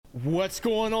What's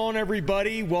going on,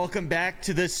 everybody? Welcome back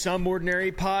to the Some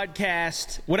Ordinary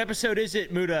Podcast. What episode is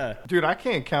it, Muda? Dude, I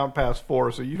can't count past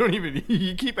 4, so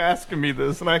you keep asking me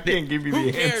this, and I can't give you the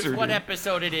answer. Who cares what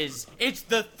episode it is? It's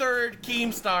the third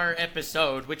Keemstar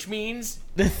episode, which means...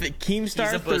 The Keemstar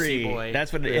he's a pussy 3. boy.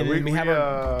 That's what it is. And we have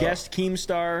our guest,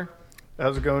 Keemstar.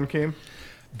 How's it going, Keem?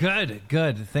 Good.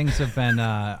 Things have been,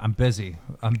 I'm busy.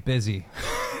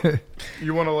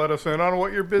 You want to let us in on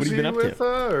what you're busy with?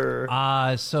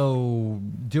 So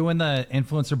doing the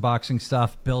influencer boxing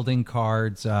stuff, building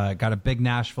cards, got a big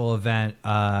Nashville event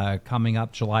coming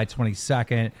up July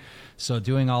 22nd. So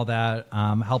doing all that,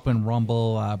 helping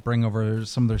Rumble bring over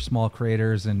some of their small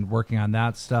creators and working on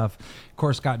that stuff. Of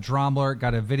course, got Dromler,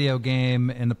 got a video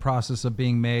game in the process of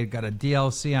being made, got a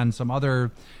DLC on some other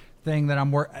thing that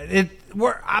I've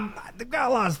got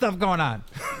a lot of stuff going on.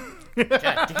 God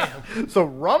damn. So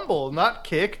Rumble, not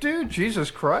Kick, dude? Jesus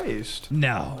Christ.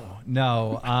 No.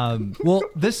 Well,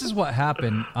 this is what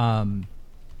happened. Kai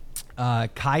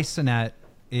Sinet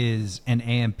is an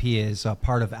AMP, is a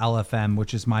part of LFM,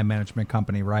 which is my management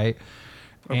company, right?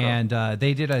 Okay. And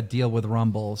they did a deal with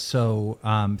Rumble. So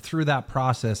through that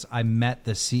process, I met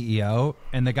the CEO,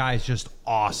 and the guy is just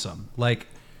awesome. Like,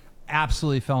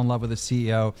 absolutely fell in love with the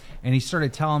CEO. And he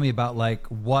started telling me about, like,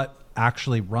 what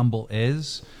actually Rumble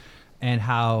is. And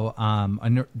how,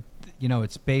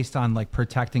 it's based on like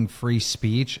protecting free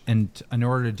speech. And in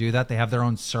order to do that, they have their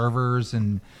own servers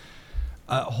and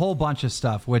a whole bunch of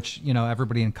stuff, which,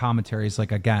 everybody in commentary is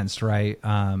like against, right?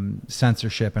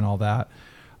 Censorship and all that.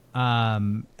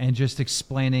 And just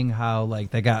explaining how like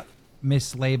they got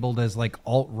mislabeled as like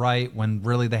alt-right when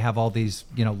really they have all these,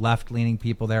 left-leaning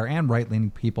people there and right-leaning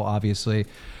people, obviously.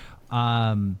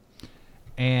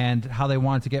 And how they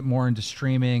wanted to get more into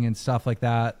streaming and stuff like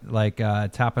that, like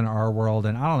tap into our world.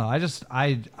 And I don't know,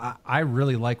 I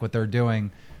really like what they're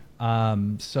doing.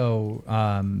 So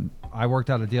I worked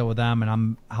out a deal with them, and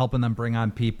I'm helping them bring on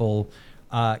people.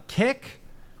 Kick,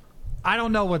 I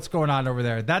don't know what's going on over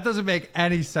there. That doesn't make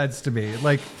any sense to me.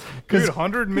 Like, dude,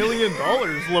 $100 million.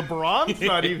 LeBron's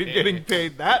not even getting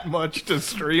paid that much to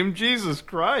stream. Jesus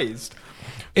Christ.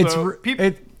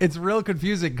 It's real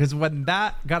confusing because when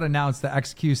that got announced, the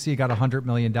XQC got $100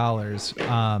 million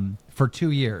for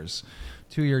 2 years,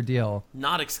 2-year deal.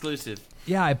 Not exclusive.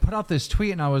 Yeah, I put out this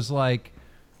tweet and I was like,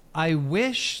 I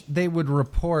wish they would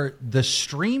report the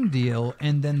stream deal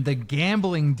and then the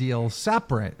gambling deal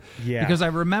separate. Yeah. Because I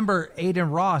remember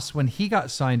Aiden Ross, when he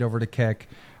got signed over to Kick,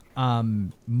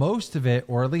 most of it,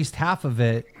 or at least half of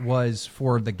it, was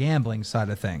for the gambling side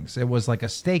of things. It was like a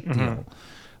stake deal.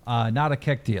 Not a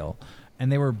Kick deal.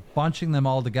 And they were bunching them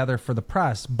all together for the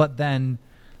press. But then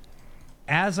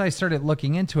as I started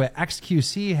looking into it,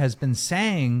 XQC has been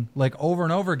saying like over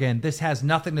and over again, this has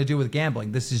nothing to do with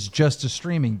gambling. This is just a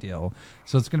streaming deal.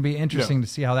 So it's going to be interesting to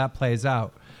see how that plays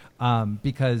out.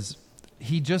 Because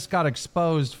he just got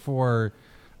exposed for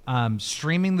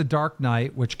streaming The Dark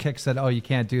Knight, which Kick said, "Oh, you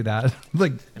can't do that."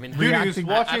 Like, I mean, dude, he was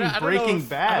watching Breaking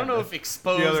Bad. I don't know if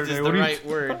exposed is the right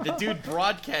word. The dude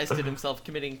broadcasted himself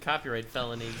committing copyright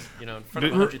felonies, in front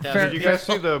of 100,000 people. Did you guys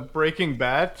see the Breaking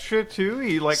Bad shit too?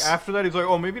 He after that, he's like,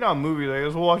 "Oh, maybe not a movie. I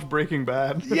guess we'll watch Breaking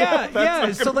Bad."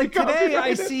 Yeah. So like today,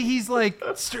 I see he's like,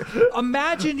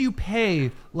 imagine you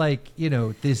pay like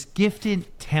this gifted,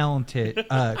 talented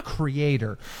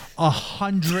creator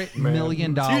 $100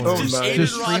 million to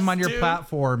stream on your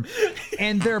platform,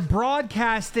 and they're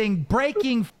broadcasting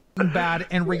Breaking Bad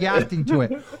and reacting to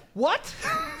it. What?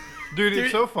 Dude,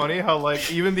 it's so funny how like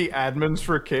even the admins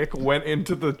for Kick went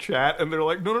into the chat and they're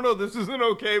like, no, this isn't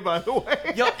okay, by the way.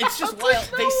 Yo, it's just wild.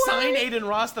 They sign Aiden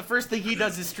Ross. The first thing he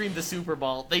does is stream the Super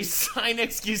Bowl. They sign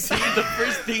XQC. The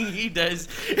first thing he does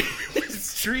is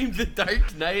stream The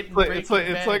Dark Knight. And it's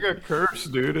like a curse,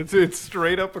 dude. It's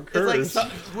straight up a curse. It's like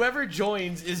whoever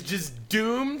joins is just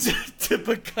doomed to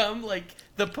become like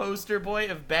the poster boy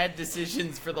of bad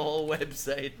decisions for the whole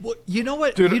website. Well, you know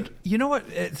what? Dude, you know what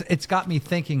it's got me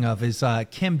thinking of is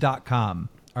Kim.com.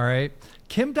 All right.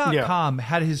 Kim.com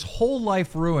had his whole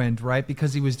life ruined, right?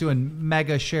 Because he was doing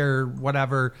mega share,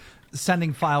 whatever,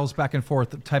 sending files back and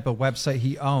forth, the type of website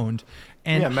he owned.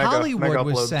 And Hollywood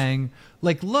was saying,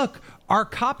 like, look, our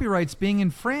copyright's being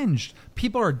infringed.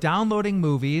 People are downloading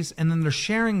movies and then they're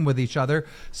sharing with each other.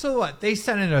 So what? They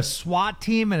send in a SWAT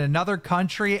team in another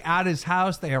country at his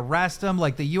house. They arrest him.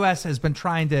 Like, the U.S. has been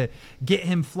trying to get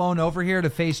him flown over here to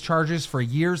face charges for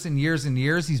years and years and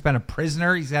years. He's been a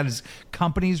prisoner. He's had his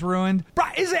companies ruined. Bro,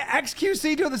 is it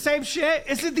XQC doing the same shit?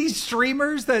 Is it these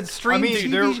streamers that stream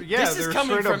TV? This is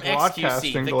coming from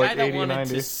XQC, the guy like that 80, wanted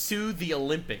 90. to sue the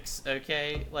Olympics,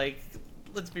 okay? Like,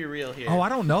 let's be real here. Oh, I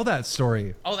don't know that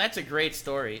story. Oh, that's a great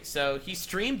story. So he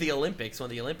streamed the Olympics when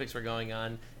the Olympics were going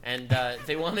on, and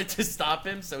they wanted to stop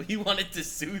him, so he wanted to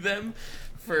sue them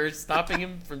for stopping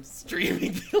him from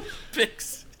streaming the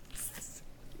Olympics.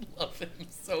 Love him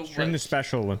so much. During the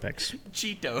Special Olympics.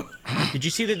 Cheeto. Did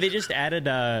you see that they just added,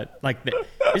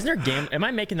 isn't there a game? Am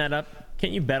I making that up?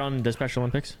 Can't you bet on the Special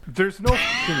Olympics? There's no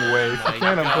fucking way. My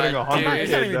Man, I'm putting God, 100 dude.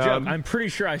 It's not even a joke. down. I'm pretty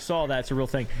sure I saw that's a real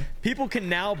thing. People can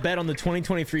now bet on the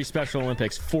 2023 Special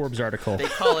Olympics. Forbes article. They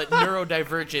call it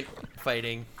neurodivergent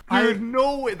fighting. Dude,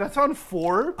 no way. That's on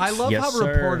Forbes? I love Yes, how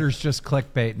sir. reporters just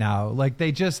clickbait now. Like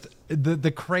they just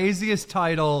the craziest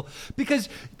title. Because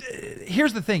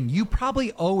here's the thing: you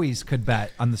probably always could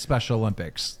bet on the Special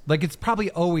Olympics. Like it's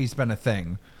probably always been a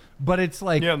thing. But it's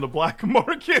like, Yeah, in the black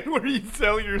market where you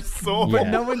sell your soul. but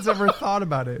no one's ever thought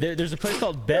about it. There's a place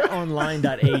called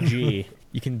betonline.ag.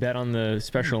 You can bet on the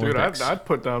Special Dude, Olympics. I'd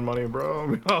put down money,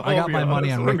 bro. I got my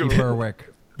money on Ricky Berwick.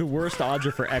 The worst odds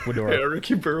are for Ecuador. Yeah,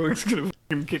 Ricky Berwick's gonna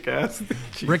fucking kick ass.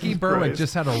 Ricky Jesus Berwick Christ.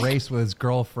 just had a race with his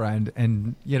girlfriend,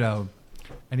 and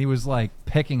and he was like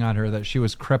picking on her that she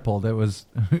was crippled. It was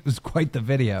quite the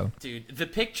video. Dude, the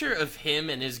picture of him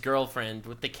and his girlfriend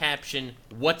with the caption,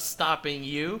 "What's stopping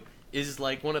you?" is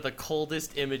like one of the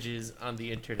coldest images on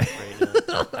the internet right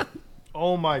now.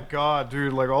 Oh my god,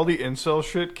 dude! Like all the incel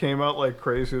shit came out like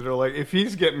crazy. They're like, if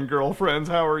he's getting girlfriends,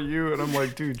 how are you? And I'm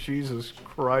like, dude, Jesus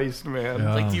Christ, man.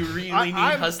 Yeah. Like, do you really need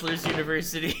I'm- Hustlers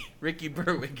University? Ricky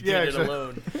Berwick did Yeah, it exactly.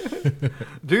 alone.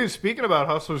 Dude, speaking about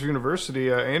Hustlers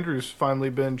University, Andrew's finally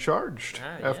been charged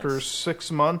after yes.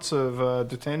 6 months of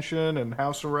detention and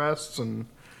house arrests, and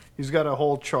he's got a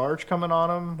whole charge coming on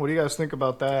him. What do you guys think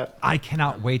about that? I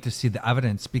cannot wait to see the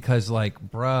evidence because, like,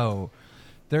 bro,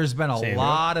 there's been a Sandra?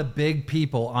 lot of big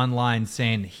people online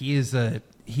saying he's a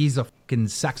fucking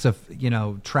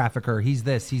trafficker. He's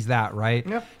this, he's that, right?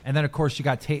 Yeah. And then of course you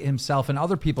got Tate himself and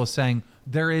other people saying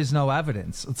there is no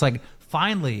evidence. It's like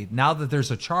finally, now that there's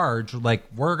a charge, like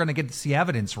we're gonna get to see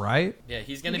evidence, right? Yeah,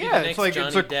 he's going to be Yeah, the it's next like Johnny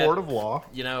it's a Depp, court of law.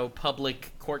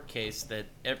 public court case that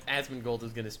Asmongold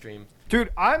is going to stream. Dude,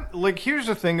 I'm like, here's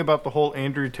the thing about the whole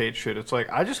Andrew Tate shit. It's like,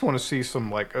 I just want to see some,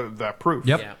 like, that proof.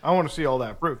 Yep. Yeah. I want to see all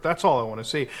that proof. That's all I want to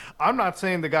see. I'm not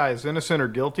saying the guy is innocent or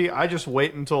guilty. I just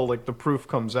wait until, like, the proof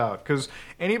comes out. Because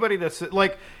anybody that's,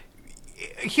 like,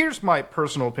 here's my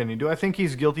personal opinion. Do I think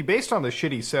he's guilty? Based on the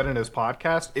shit he said in his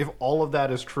podcast, if all of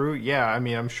that is true, yeah, I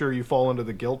mean, I'm sure you fall into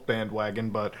the guilt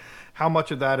bandwagon, but how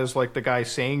much of that is like the guy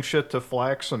saying shit to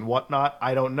flex and whatnot?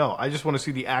 I don't know. I just want to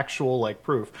see the actual like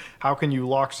proof. How can you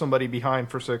lock somebody behind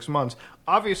for 6 months?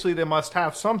 Obviously, they must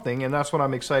have something, and that's what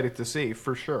I'm excited to see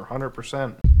for sure,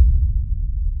 100%.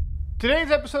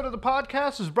 Today's episode of the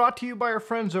podcast is brought to you by our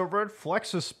friends over at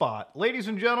FlexiSpot. Ladies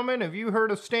and gentlemen, have you heard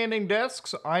of standing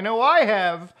desks? I know I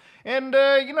have. And,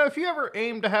 if you ever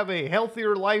aim to have a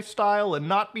healthier lifestyle and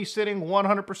not be sitting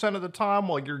 100% of the time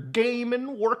while you're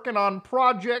gaming, working on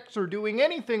projects, or doing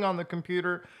anything on the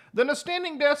computer, then a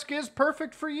standing desk is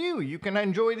perfect for you. You can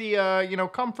enjoy the,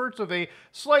 comforts of a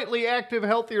slightly active,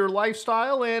 healthier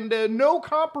lifestyle and no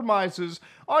compromises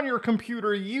on your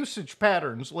computer usage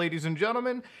patterns, ladies and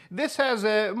gentlemen. This has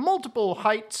multiple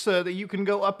heights that you can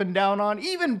go up and down on,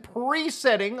 even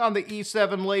presetting on the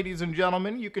E7, ladies and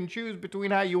gentlemen. You can choose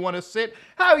between how you want to sit,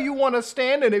 how you want to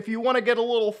stand, and if you want to get a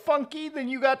little funky, then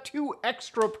you got 2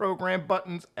 extra program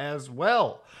buttons as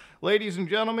well. Ladies and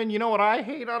gentlemen, you know what I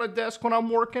hate on a desk when I'm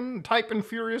working, typing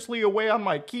furiously away on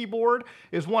my keyboard,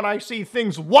 is when I see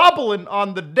things wobbling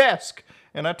on the desk.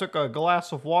 And I took a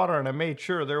glass of water and I made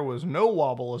sure there was no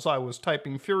wobble as I was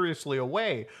typing furiously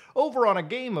away over on a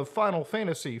game of Final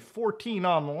Fantasy XIV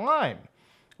Online.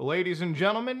 Ladies and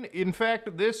gentlemen, in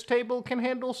fact, this table can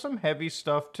handle some heavy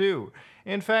stuff too.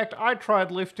 In fact, I tried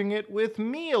lifting it with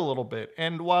me a little bit,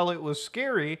 and while it was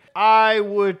scary, I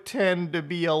would tend to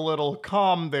be a little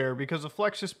calm there because a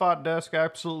FlexiSpot desk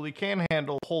absolutely can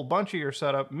handle a whole bunch of your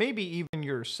setup, maybe even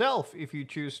yourself if you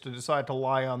choose to decide to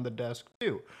lie on the desk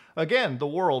too. Again, the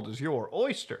world is your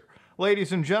oyster.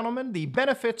 Ladies and gentlemen, the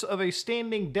benefits of a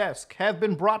standing desk have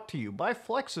been brought to you by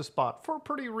FlexiSpot for a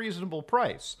pretty reasonable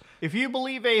price. If you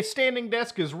believe a standing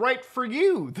desk is right for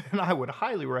you, then I would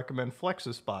highly recommend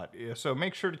FlexiSpot. So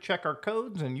make sure to check our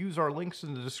codes and use our links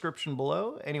in the description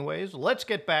below. Anyways, let's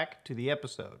get back to the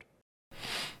episode.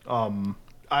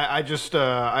 I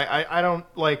don't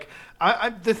like.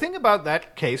 The thing about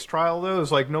that case trial though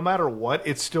is like no matter what,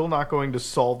 it's still not going to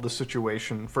solve the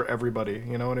situation for everybody.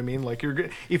 You know what I mean? Like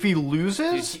if he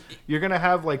loses, you're gonna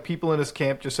have like people in his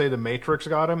camp just say the Matrix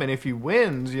got him, and if he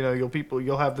wins,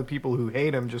 you'll have the people who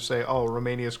hate him just say, oh,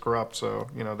 Romania's corrupt, so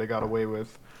they got away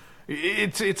with.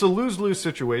 it's a lose-lose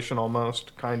situation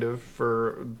almost, kind of,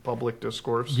 for public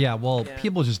discourse. Yeah, well, Yeah.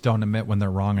 people just don't admit when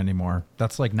they're wrong anymore.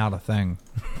 That's like not a thing.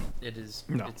 It is.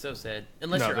 No. It's so sad.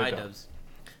 Unless No, you're they don't. iDubbbz.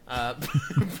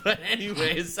 But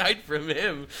anyway, aside from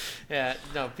him, yeah,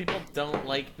 no, people don't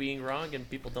like being wrong, and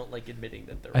people don't like admitting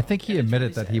that they're wrong. I think he and it's admitted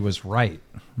really that he sad. was right.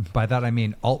 By that I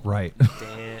mean alt-right.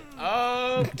 Damn.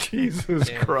 Oh, Jesus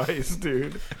Damn. Christ,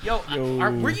 dude. yo,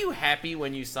 were you happy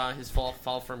when you saw his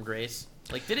fall from grace?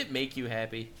 Like, did it make you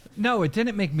happy? No, it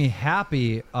didn't make me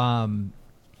happy.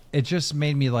 It just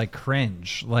made me like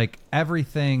cringe. Like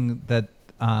everything that,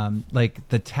 like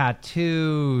the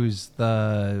tattoos,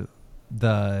 the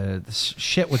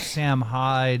shit with Sam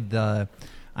Hyde. The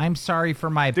I'm sorry for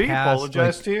my Did he past.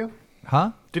 apologize like- to you?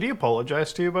 Huh? Did he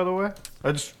apologize to you, by the way?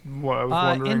 I was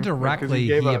wondering. Indirectly, like, 'cause he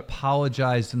gave a-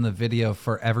 apologized in the video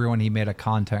for everyone he made a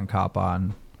content cop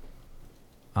on.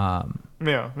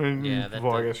 Yeah, and, Yeah, that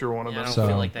well, I does- guess you're one of yeah, I them. don't So-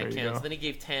 feel like There that you counts. go. Then he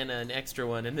gave Tana an extra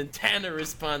one, and then Tana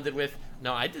responded with,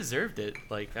 "No, I deserved it.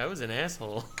 Like, I was an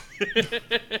asshole."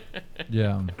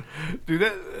 Yeah.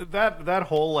 Dude, that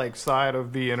whole like side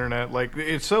of the internet, like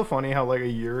it's so funny how like a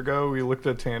year ago we looked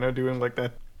at Tana doing like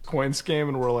that coin scam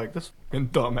and we're like, this fucking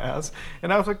dumbass.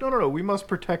 And I was like, no, we must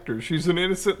protect her. She's an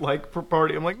innocent like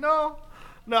party. I'm like, no,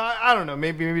 I don't know.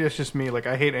 Maybe that's just me. Like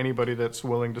I hate anybody that's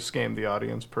willing to scam the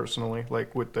audience personally,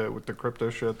 like with the crypto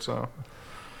shit. So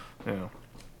yeah,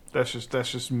 that's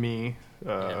just me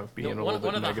being a one, little bit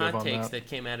one of the negative hot on takes that. that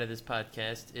came out of this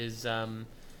podcast is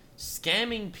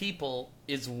scamming people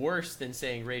is worse than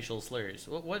saying racial slurs.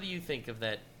 What do you think of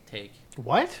that take?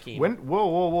 What? Keem. When?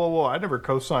 Whoa! I never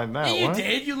co-signed that. Yeah, you What?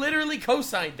 did. You literally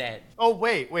co-signed that. Oh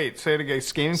wait, say it again.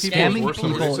 Scamming people Scamming is worse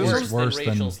than people racism? is worse than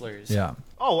racial slurs. Yeah.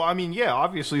 Oh, I mean, yeah,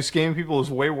 obviously scamming people is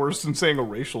way worse than saying a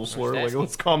racial slur. Like, asking.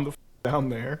 let's calm the down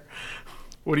there.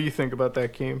 What do you think about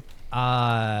that, Keem?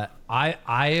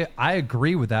 I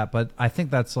agree with that, but I think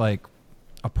that's like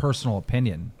a personal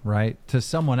opinion, right? To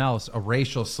someone else, a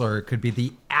racial slur could be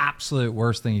the absolute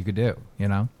worst thing you could do, you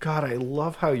know? God, I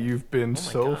love how you've been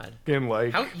so God. fucking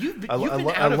like. How you've been, I- you've I been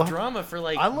lo- I out of love- drama for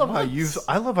like. I love months.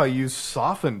 how you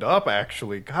softened up.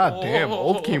 Actually, God damn,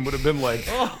 old Keem would have been like,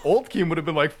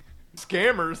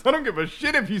 scammers. I don't give a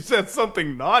shit if you said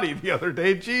something naughty the other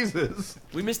day. Jesus.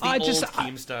 We missed the I old just-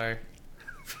 Keemstar.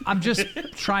 I'm just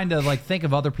trying to like think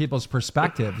of other people's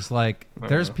perspectives. Like,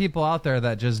 there's people out there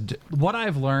that just what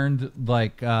I've learned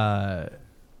like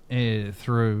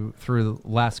through the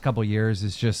last couple years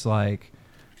is just like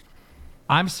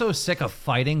I'm so sick of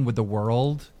fighting with the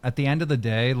world. At the end of the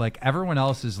day, like everyone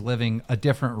else is living a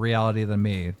different reality than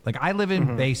me. Like I live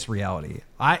in base reality.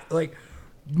 I like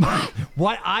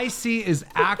what I see is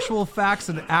actual facts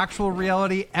and actual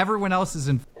reality. Everyone else is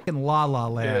in fucking la la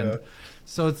land. Yeah.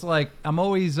 So it's like I'm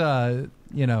always, I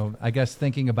guess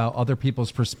thinking about other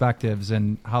people's perspectives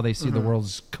and how they see the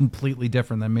world's completely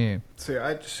different than me. See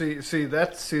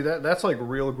that's like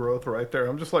real growth right there.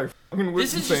 I'm just like fucking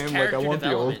with This you is just saying like I character want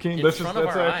the old development king. in That's front of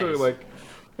that's our actually eyes. like,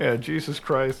 yeah, Jesus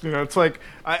Christ. You know, it's like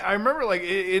I remember like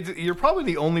you're probably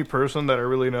the only person that I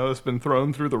really know that's been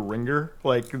thrown through the ringer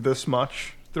like this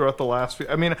much throughout the last few.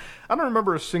 I mean, I don't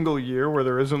remember a single year where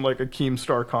there isn't like a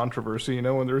Keemstar controversy, you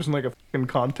know, when there isn't like a fucking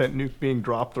content nuke being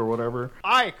dropped or whatever.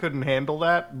 I couldn't handle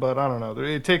that, but I don't know.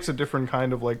 It takes a different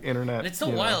kind of like internet. And it's so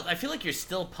you know. wild. I feel like you're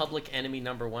still public enemy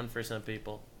number one for some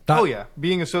people. Oh yeah,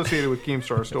 being associated with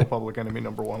Keemstar is still public enemy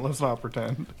number one. Let's not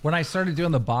pretend. When I started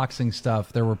doing the boxing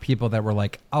stuff, there were people that were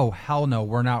like, "Oh hell no,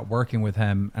 we're not working with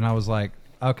him," and I was like,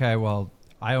 "Okay, well,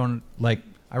 I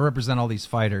represent all these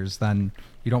fighters. Then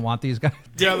you don't want these guys."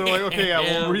 Yeah, they're like, okay, yeah,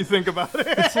 we'll rethink about it.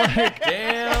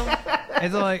 Damn.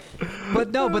 It's like,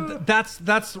 but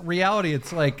that's reality.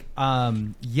 It's like,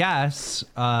 yes,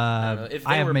 know. If they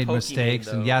I have were made Pokemon, mistakes,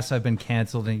 and though. yes, I've been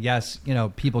canceled, and yes,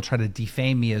 people try to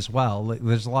defame me as well. Like,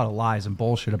 there's a lot of lies and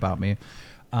bullshit about me,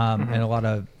 and a lot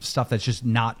of stuff that's just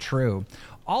not true.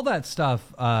 All that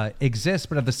stuff exists,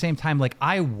 but at the same time, like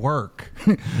I work,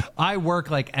 I work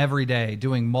like every day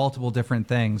doing multiple different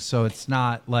things. So it's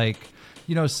not like,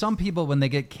 some people when they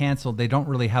get canceled, they don't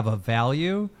really have a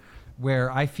value.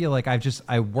 Where I feel like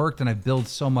I worked and I built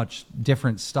so much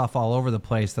different stuff all over the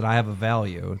place that I have a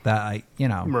value that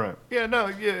Right. Yeah. No.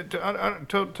 Yeah.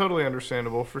 Totally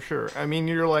understandable for sure. I mean,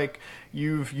 you're like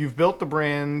you've built the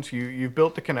brand, you've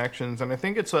built the connections, and I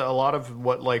think it's a lot of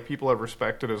what like people have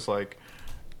respected is like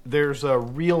there's a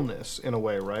realness in a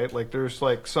way, right? Like there's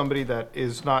like somebody that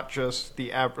is not just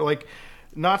the like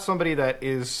not somebody that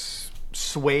is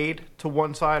swayed to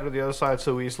one side or the other side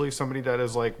so easily. Somebody that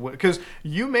is like, because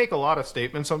you make a lot of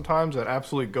statements sometimes that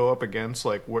absolutely go up against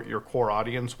like what your core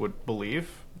audience would believe,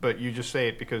 but you just say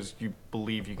it because you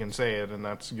believe you can say it, and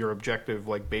that's your objective,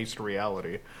 like, based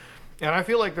reality. And I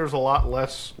feel like there's a lot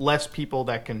less people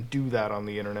that can do that on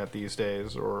the internet these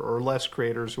days, or less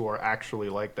creators who are actually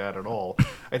like that at all.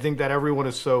 I think that everyone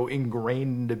is so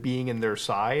ingrained into being in their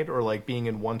side, or like being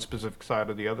in one specific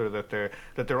side or the other, that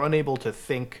they're unable to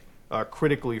think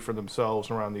critically for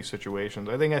themselves around these situations.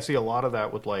 I think I see a lot of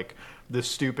that with like this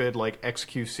stupid like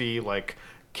XQC like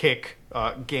kick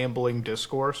gambling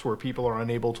discourse, where people are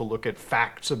unable to look at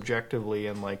facts objectively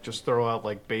and like just throw out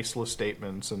like baseless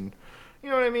statements. And you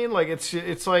know what I mean? Like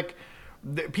it's like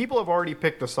people have already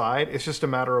picked a side. It's just a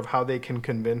matter of how they can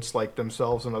convince like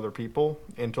themselves and other people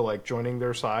into like joining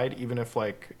their side, even if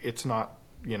like it's not,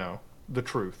 you know, the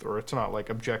truth, or it's not like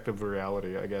objective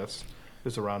reality, I guess,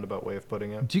 is a roundabout way of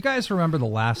putting it. Do you guys remember the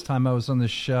last time I was on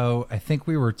this show? I think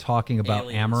we were talking about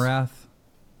Aliens. Amaranth.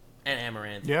 And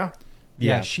Amaranth. Yeah.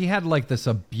 Yeah, she had like this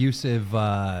abusive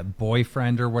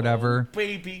boyfriend or whatever. Oh,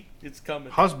 baby, it's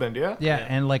coming. Husband, yeah? Yeah,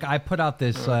 and like I put out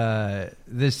this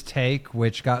this take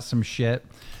which got some shit,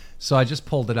 so I just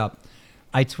pulled it up.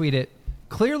 I tweeted,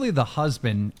 clearly the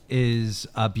husband is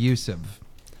abusive.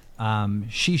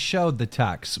 She showed the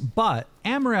text, but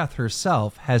Amaranth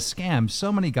herself has scammed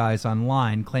so many guys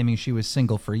online claiming she was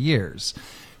single for years.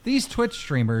 These Twitch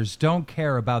streamers don't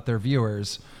care about their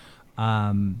viewers.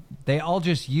 They all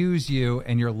just use you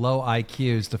and your low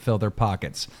IQs to fill their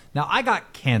pockets. Now, I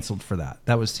got canceled for that.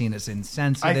 That was seen as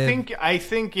insensitive. I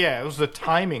think, yeah, it was the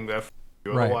timing that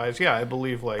you. Right. Otherwise, yeah, I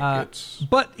believe like it's.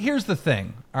 But here's the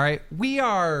thing, all right? We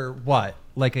are, what,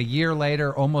 like a year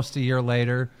later, almost a year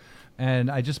later,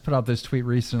 and I just put out this tweet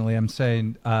recently. I'm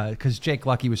saying, because Jake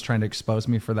Lucky was trying to expose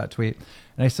me for that tweet,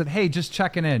 and I said, hey, just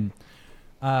checking in.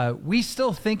 We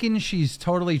still thinking she's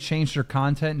totally changed her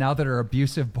content now that her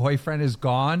abusive boyfriend is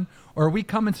gone? Or are we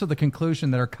coming to the conclusion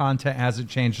that her content hasn't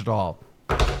changed at all?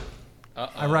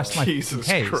 I rest my Jesus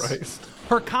case. Christ.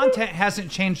 Her content hasn't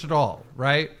changed at all,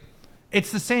 right?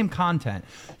 It's the same content.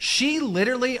 She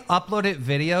literally uploaded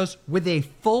videos with a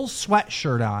full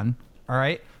sweatshirt on, all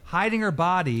right, hiding her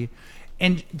body.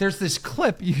 And there's this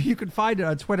clip, you can find it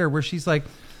on Twitter, where she's like,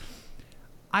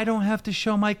 I don't have to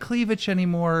show my cleavage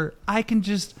anymore. I can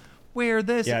just wear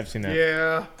this. Yeah, I've seen that.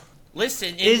 Yeah.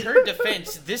 Listen, in her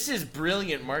defense, this is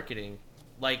brilliant marketing.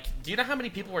 Like, do you know how many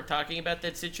people were talking about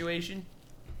that situation?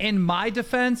 In my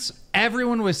defense,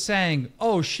 everyone was saying,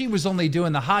 oh, she was only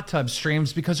doing the hot tub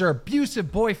streams because her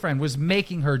abusive boyfriend was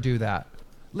making her do that.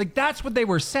 Like, that's what they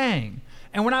were saying.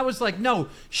 And when I was like, no,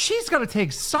 she's got to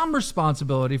take some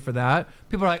responsibility for that,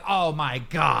 people are like, oh, my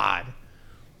God.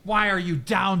 Why are you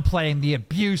downplaying the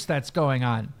abuse that's going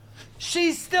on?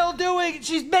 She's still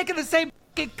she's making the same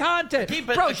fucking content. Yeah,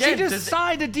 but Bro, again, she just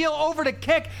signed a deal over to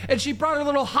Kick, and she brought her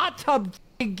little hot tub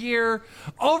gear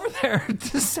over there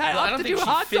to set up to do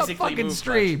hot tub fucking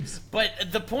streams. But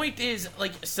the point is,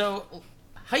 like, so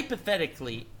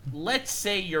hypothetically, let's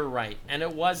say you're right, and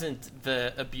it wasn't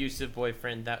the abusive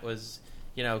boyfriend that was,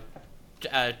 you know,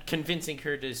 convincing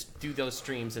her to do those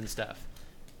streams and stuff.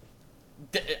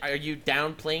 Are you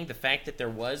downplaying the fact that there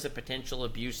was a potential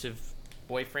abusive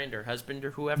boyfriend or husband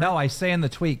or whoever? No, I say in the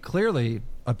tweet, clearly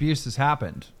abuse has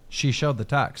happened. She showed the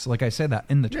text. Like I say that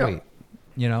in the tweet,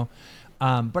 you know?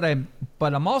 But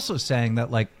I'm also saying that,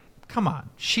 like, come on,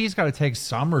 she's got to take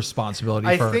some responsibility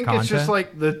for her content. I think it's just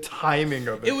like the timing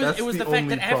of it. It was the fact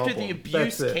that after the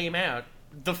abuse That's it. came out,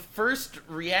 the first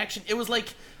reaction, it was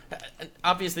like,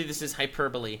 obviously this is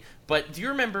hyperbole, but do you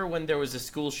remember when there was a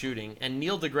school shooting and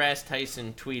Neil deGrasse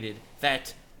Tyson tweeted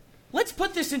that, let's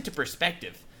put this into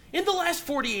perspective. In the last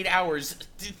 48 hours,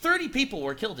 30 people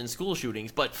were killed in school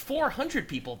shootings, but 400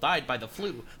 people died by the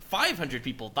flu, 500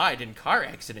 people died in car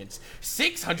accidents,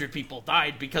 600 people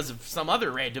died because of some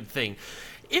other random thing.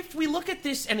 If we look at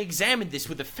this and examine this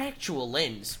with a factual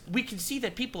lens, we can see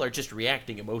that people are just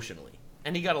reacting emotionally.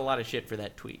 And he got a lot of shit for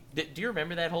that tweet. Do you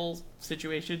remember that whole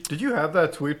situation? Did you have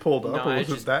that tweet pulled up, No, or was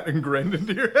just- it that ingrained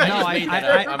into your head? No,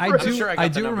 I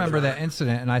do remember that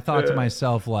incident, and I thought to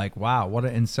myself, like, wow, what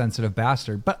an insensitive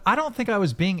bastard. But I don't think I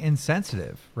was being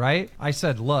insensitive, right? I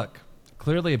said, look,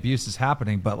 clearly abuse is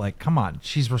happening, but, like, come on,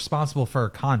 she's responsible for her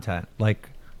content. Like,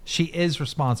 she is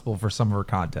responsible for some of her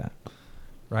content,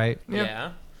 right?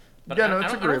 Yeah. But Yeah, no, I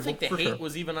it's don't agreeable, think the for hate sure.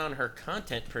 was even on her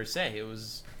content per se. It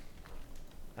was,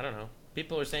 I don't know.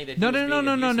 People are saying that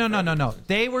No.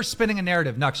 They were spinning a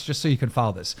narrative. Nux, just so you can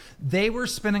follow this. They were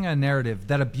spinning a narrative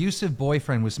that abusive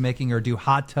boyfriend was making her do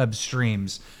hot tub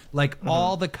streams. Like,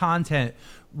 all the content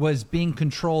was being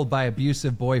controlled by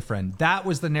abusive boyfriend. That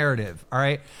was the narrative, all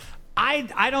right?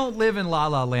 I don't live in La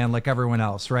La Land like everyone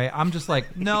else, right? I'm just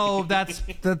like, no,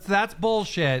 that's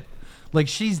bullshit. Like,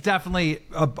 she's definitely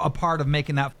a part of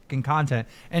making that fucking content.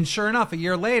 And sure enough, a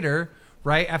year later,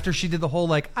 right after she did the whole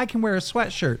like, I can wear a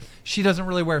sweatshirt, she doesn't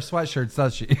really wear sweatsshirts,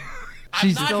 does she?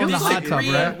 She's I'm still not in the hot tub,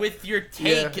 disagreeing right? with your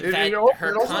take that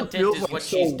her content is what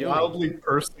she's doing. Wildly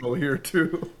personal here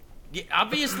too. Yeah,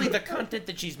 obviously, the content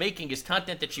that she's making is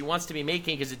content that she wants to be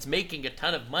making because it's making a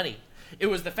ton of money. It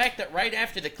was the fact that right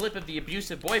after the clip of the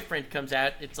abusive boyfriend comes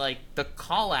out, it's like the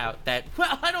call out that,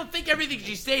 well, I don't think everything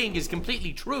she's saying is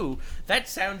completely true. That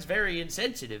sounds very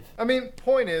insensitive. I mean,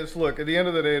 point is, look, at the end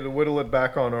of the day, to whittle it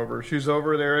back on over, she's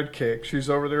over there at Kick, she's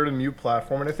over there at a new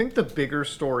platform, and I think the bigger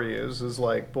story is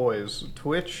like, boys,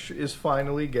 Twitch is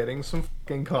finally getting some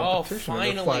fucking competition. Oh,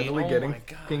 finally. They're finally getting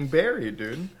fucking buried,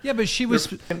 dude. Yeah, but she was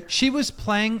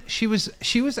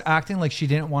acting like she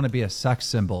didn't want to be a sex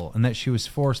symbol and that she was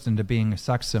forced into being a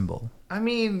sex symbol. I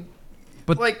mean,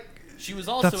 but like, she was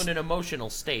also in an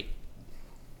emotional state.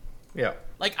 Yeah.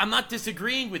 Like, I'm not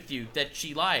disagreeing with you that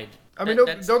she lied. I mean,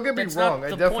 don't get me wrong.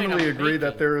 I definitely agree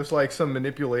that there is like some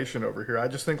manipulation over here. I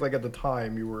just think like at the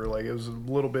time you were like, it was a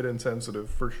little bit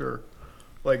insensitive for sure,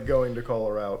 like going to call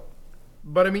her out.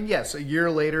 But I mean, yes, a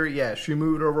year later, yeah, she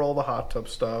moved over all the hot tub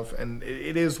stuff, and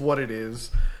it is what it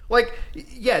is. Like,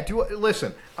 yeah,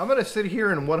 listen, I'm going to sit here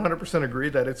and 100% agree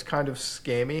that it's kind of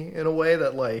scammy in a way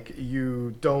that, like,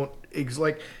 you don't,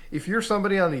 like, if you're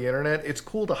somebody on the internet, it's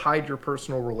cool to hide your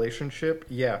personal relationship.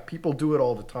 Yeah, people do it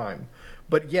all the time.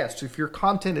 But yes, if your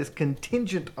content is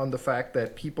contingent on the fact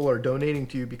that people are donating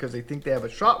to you because they think they have a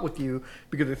shot with you,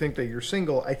 because they think that you're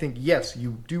single, I think, yes,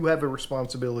 you do have a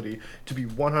responsibility to be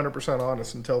 100%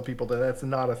 honest and tell people that that's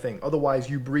not a thing. Otherwise,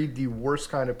 you breed the worst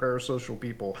kind of parasocial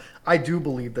people. I do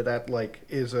believe that like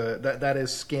is that is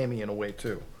scammy in a way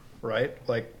too, right?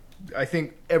 Like, I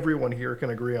think everyone here can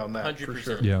agree on that 100%. For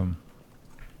sure. Yeah.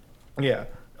 Yeah.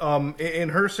 In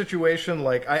her situation,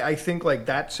 like, I think like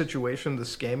that situation, the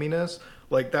scamminess,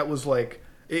 like that was like,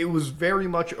 it was very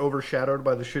much overshadowed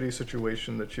by the shitty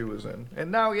situation that she was in. And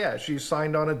now, yeah, she's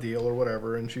signed on a deal or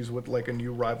whatever, and she's with like a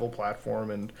new rival platform,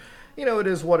 and you know, it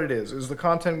is what it is. Is the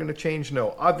content going to change?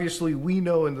 No. Obviously, we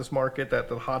know in this market that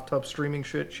the hot tub streaming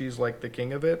shit, she's like the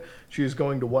king of it. She's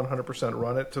going to 100%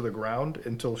 run it to the ground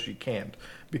until she can't,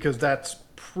 because that's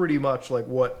pretty much like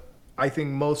what I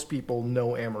think most people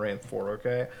know Amaranth for,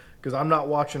 okay? Because I'm not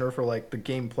watching her for like the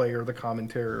gameplay or the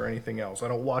commentary or anything else. I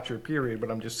don't watch her, period, but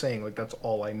I'm just saying, like, that's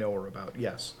all I know her about.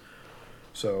 Yes.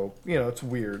 So, you know, it's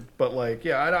weird. But, like,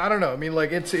 yeah, I don't know. I mean,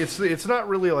 like, it's not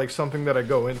really, like, something that I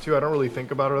go into. I don't really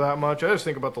think about her that much. I just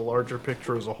think about the larger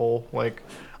picture as a whole. Like,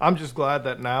 I'm just glad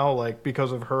that now, like,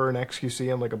 because of her and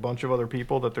XQC and, like, a bunch of other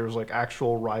people, that there's, like,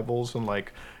 actual rivals and,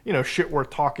 like, you know, shit worth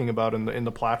talking about in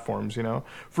the platforms, you know?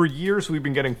 For years, we've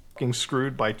been getting fucking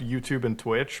screwed by YouTube and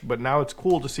Twitch, but now it's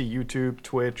cool to see YouTube,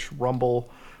 Twitch, Rumble,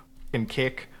 and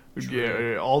Kick,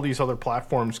 all these other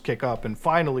platforms kick up. And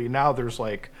finally, now there's,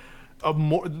 like,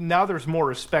 now there's more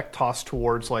respect tossed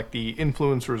towards like the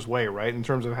influencers' way, right? In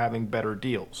terms of having better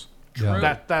deals.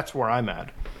 Yeah. That's where I'm at.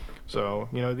 So,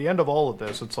 you know, at the end of all of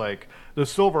this, it's like the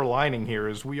silver lining here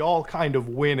is we all kind of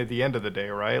win at the end of the day,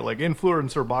 right? Like,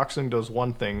 influencer boxing does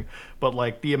one thing, but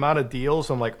like the amount of deals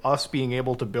and like us being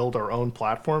able to build our own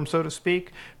platform, so to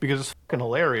speak, because it's fucking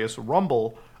hilarious.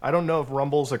 Rumble, I don't know if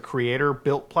Rumble's a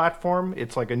creator-built platform.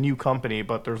 It's like a new company,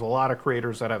 but there's a lot of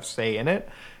creators that have say in it.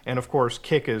 And of course,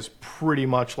 Kick is pretty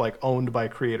much like owned by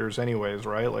creators anyways,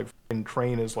 right? Like, fucking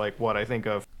Train is like, what, I think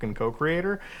a fucking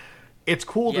co-creator. It's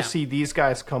cool to see these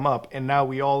guys come up, and now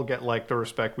we all get like the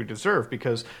respect we deserve,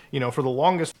 because, you know, for the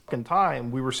longest fucking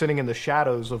time, we were sitting in the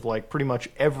shadows of like pretty much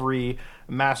every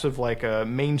massive like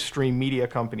mainstream media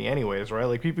company anyways, right?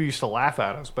 Like, people used to laugh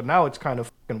at us, but now it's kind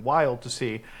of fucking wild to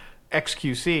see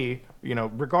XQC, you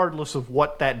know, regardless of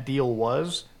what that deal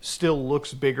was, still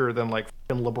looks bigger than like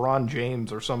fucking LeBron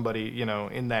James or somebody, you know,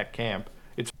 in that camp.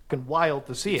 It's fucking wild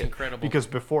to see it. Incredible. Because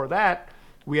before that,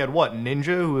 we had what,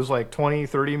 Ninja, who was like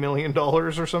 $20-30 million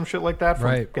or some shit like that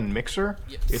from fucking Mixer.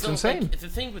 Yeah, it's insane. Like, the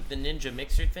thing with the Ninja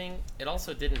Mixer thing, it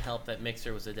also didn't help that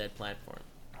Mixer was a dead platform.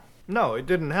 No, it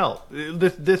didn't help.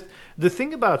 The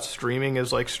thing about streaming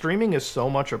is like, streaming is so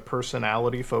much a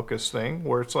personality focused thing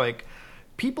where it's like,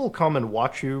 people come and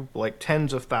watch you, like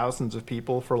tens of thousands of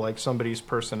people, for like somebody's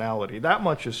personality. That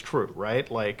much is true, right?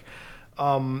 Like,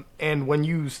 and when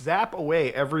you zap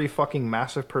away every fucking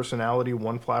massive personality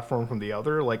one platform from the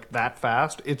other like that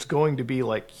fast, it's going to be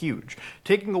like huge.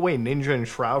 Taking away Ninja and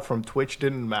Shroud from Twitch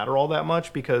didn't matter all that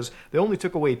much because they only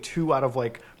took away 2 out of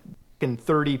like fucking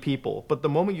 30 people. But the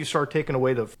moment you start taking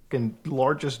away the fucking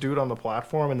largest dude on the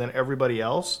platform and then everybody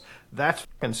else, that's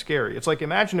fucking scary. It's like,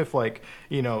 imagine if, like,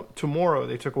 you know, tomorrow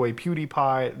they took away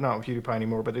PewDiePie, not PewDiePie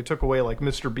anymore, but they took away, like,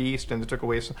 Mr. Beast, and they took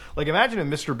away, like, imagine if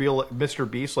Mr.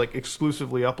 Beast, like,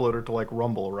 exclusively uploaded to, like,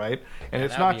 Rumble, right? And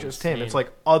it's not just him, it's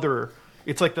like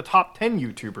it's like the top 10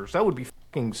 YouTubers. That would be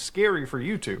fucking scary for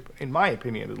YouTube, in my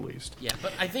opinion, at least. Yeah,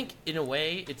 but I think in a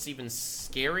way it's even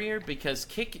scarier because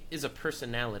Kick is a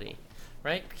personality,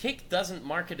 right? Kick doesn't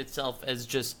market itself as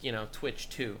just, you know, Twitch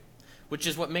 2, which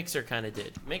is what Mixer kind of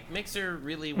did. Mixer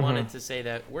really wanted to say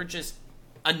that we're just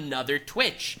another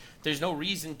Twitch. There's no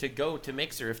reason to go to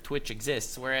Mixer if Twitch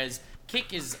exists, whereas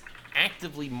Kick is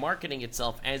actively marketing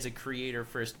itself as a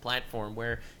creator-first platform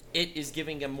where it is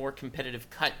giving a more competitive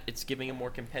cut. It's giving a more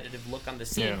competitive look on the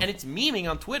scene, and it's memeing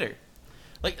on Twitter.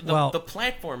 Like the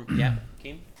platform. Yeah,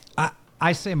 Keem?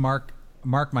 I say mark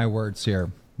my words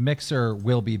here. Mixer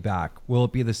will be back. Will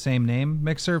it be the same name,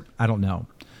 Mixer? I don't know,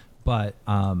 but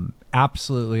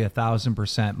absolutely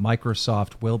 1,000%,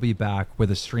 Microsoft will be back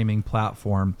with a streaming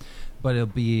platform, but it'll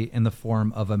be in the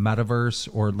form of a metaverse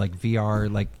or like VR.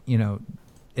 Like, you know,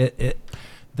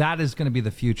 that is going to be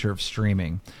the future of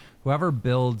streaming. Whoever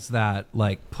builds that,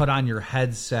 like, put on your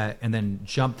headset and then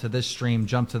jump to this stream,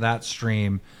 jump to that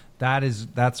stream,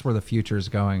 that's where the future is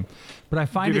going. But I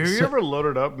find Have you ever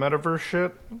loaded up metaverse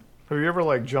shit? Have you ever,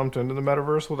 like, jumped into the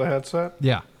metaverse with a headset?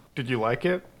 Yeah. Did you like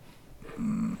it?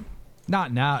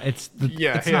 Not now. It's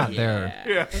not there.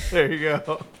 Yeah, there you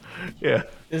go. Yeah.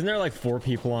 Isn't there like 4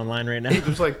 people online right now?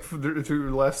 There's like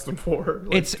less than 4.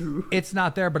 Like it's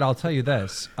not there, but I'll tell you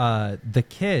this: the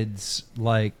kids,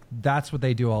 like, that's what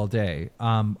they do all day.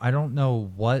 I don't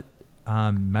know what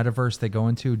metaverse they go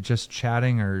into, just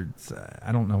chatting, or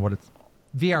I don't know what it's.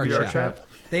 VR chat.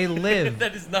 They live.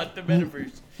 That is not the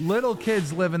metaverse. Little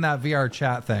kids live in that VR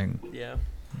chat thing. Yeah.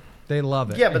 They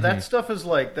love it. Yeah, but that stuff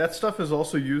is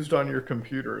also used on your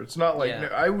computer. It's not like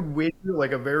I would wait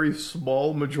like a very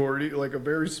small minority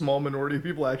of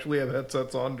people actually have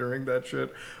headsets on during that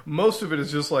shit. Most of it is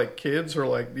just like kids or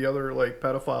like the other like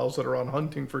pedophiles that are on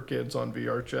hunting for kids on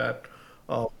VR chat.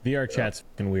 VR chat's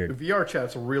fucking weird. VR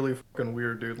chat's really fucking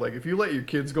weird, dude. Like if you let your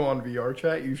kids go on VR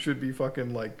chat, you should be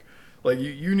fucking like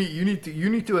you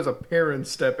need to as a parent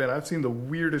step in. I've seen the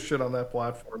weirdest shit on that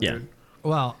platform, dude.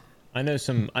 Well, I know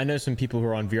some people who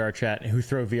are on VR chat who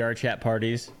throw VR chat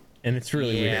parties, and it's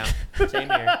really weird. Same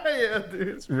here. Yeah, dude.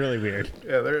 It's really weird.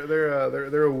 Yeah,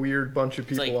 they're a weird bunch of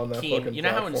people It's like, on that Keem, fucking you know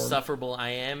platform. how insufferable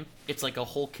I am? It's like a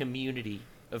whole community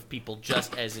of people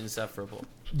just as insufferable.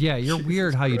 yeah, you're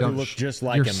weird how you don't look just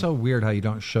like you're him. so weird how you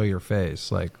don't show your face.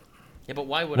 Like, Yeah, but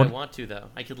why would I want to, though?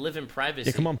 I could live in privacy.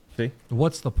 Yeah, come on, see.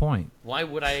 what's the point? Why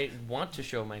would I want to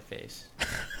show my face?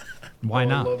 Why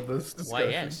not? I love this discussion.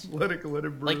 Why yes? Let it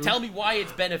brew. Like, tell me why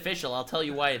it's beneficial. I'll tell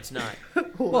you why it's not.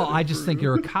 Well, I just think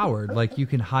you're a coward. Like, you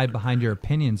can hide behind your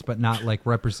opinions, but not like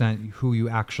represent who you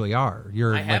actually are.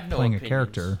 You're I have like no playing opinions. a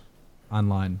character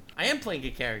online. I am playing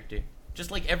a character,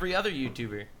 just like every other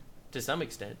YouTuber, to some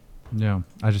extent. No,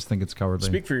 I just think it's cowardly.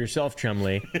 Speak for yourself,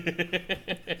 Chumley.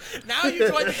 Now you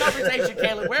joined the conversation,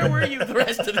 Caleb. Where were you the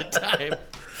rest of the time?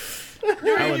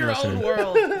 You're in your own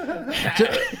world.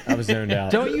 I was zoned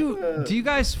out. Do you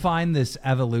guys find this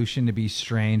evolution to be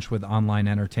strange with online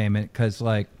entertainment? Because,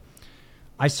 like,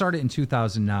 I started in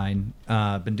 2009.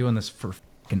 Been doing this for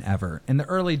fucking ever. In the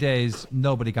early days,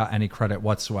 nobody got any credit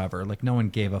whatsoever. Like, no one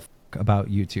gave a fuck about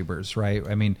YouTubers, right?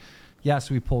 I mean, yes,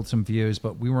 we pulled some views,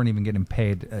 but we weren't even getting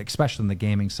paid, especially in the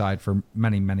gaming side, for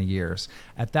many, many years.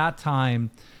 At that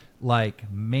time, like,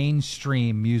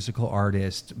 mainstream musical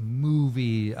artists,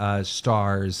 movie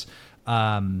stars,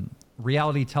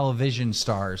 reality television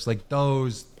stars, like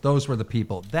those were the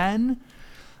people. Then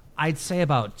I'd say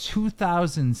about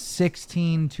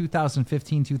 2016,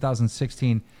 2015,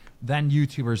 2016, then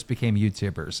YouTubers became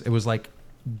YouTubers. It was like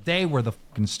they were the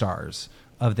fucking stars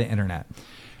of the internet.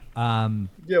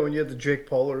 Yeah, when you had the Jake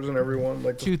Paulers and everyone,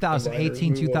 like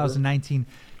 2018, 2019,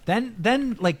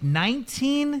 then like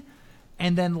 19.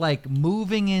 And then, like,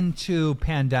 moving into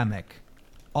pandemic,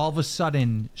 all of a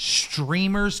sudden,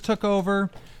 streamers took over,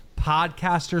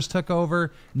 podcasters took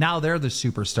over. Now they're the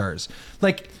superstars.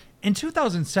 Like, in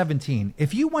 2017,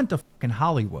 if you went to fucking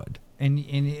Hollywood and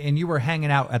you were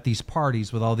hanging out at these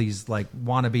parties with all these, like,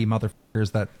 wannabe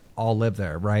motherfuckers that all live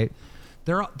there, right?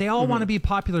 They all want to be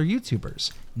popular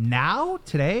YouTubers. Now,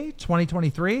 today,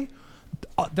 2023,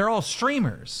 they're all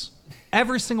streamers.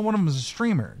 Every single one of them is a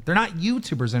streamer. They're not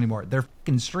YouTubers anymore. They're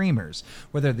fucking streamers.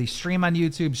 Whether they stream on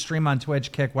YouTube, stream on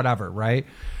Twitch, Kick, whatever, right?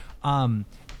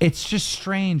 It's just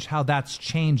strange how that's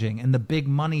changing, and the big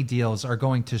money deals are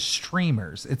going to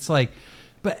streamers. It's like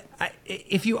But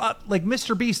if you like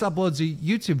Mr. Beast uploads a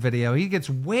YouTube video, he gets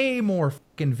way more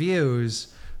fucking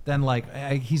views than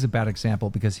he's a bad example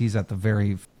because he's at the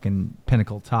very fucking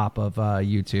pinnacle top of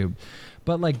YouTube.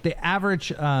 But like the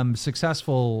average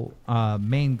successful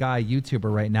main guy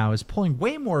YouTuber right now is pulling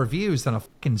way more views than a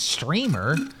fucking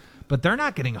streamer, but they're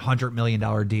not getting $100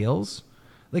 million deals.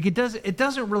 Like it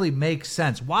doesn't really make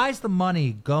sense. Why is the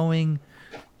money going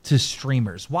to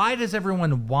streamers? Why does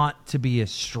everyone want to be a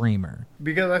streamer?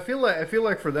 Because I feel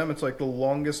like for them it's like the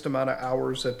longest amount of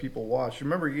hours that people watch.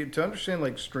 Remember, to understand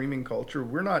like streaming culture,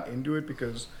 we're not into it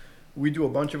because we do a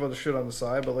bunch of other shit on the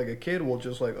side, but like a kid will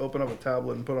just like open up a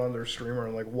tablet and put on their streamer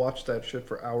and like watch that shit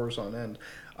for hours on end.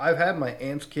 I've had my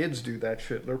aunt's kids do that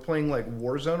shit. They're playing like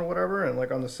Warzone or whatever, and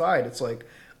like on the side it's like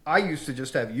I used to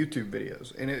just have YouTube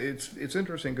videos. And it's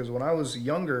interesting because when I was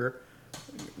younger,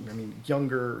 I mean,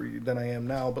 younger than I am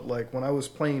now, but like when I was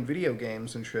playing video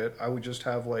games and shit, I would just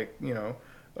have like,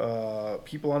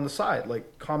 people on the side,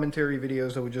 like commentary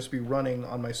videos that would just be running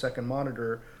on my second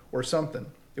monitor or something.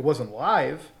 It wasn't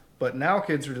live, but now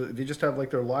kids they just have like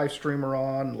their live streamer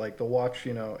on, like they'll watch,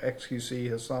 XQC,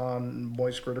 Hassan,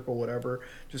 Moist Critical, whatever,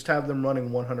 just have them running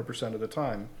 100% of the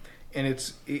time. And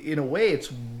it's in a way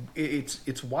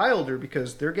it's wilder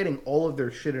because they're getting all of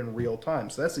their shit in real time.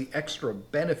 So that's the extra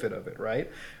benefit of it, right?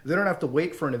 They don't have to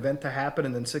wait for an event to happen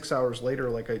and then 6 hours later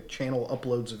like a channel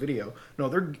uploads a video. No,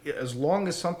 they're as long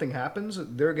as something happens,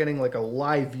 they're getting like a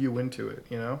live view into it,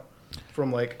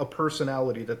 from like a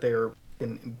personality that they are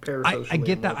I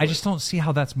get that. I just don't see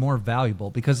how that's more valuable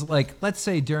because like let's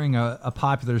say during a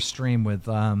popular stream with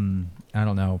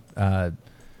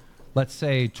let's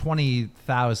say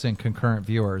 20,000 concurrent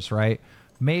viewers, right?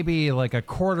 Maybe like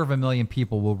 250,000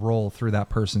 people will roll through that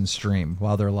person's stream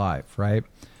while they're live, right?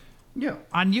 Yeah.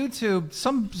 On YouTube,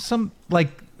 some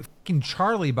like fucking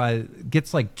Charlie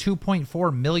gets like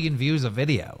 2.4 million views a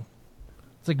video.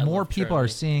 It's like more people are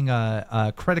seeing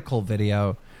a critical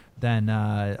video than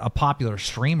a popular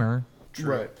streamer.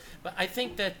 True. Right. But I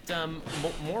think that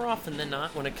more often than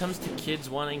not, when it comes to kids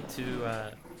wanting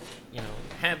to,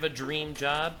 have a dream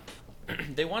job,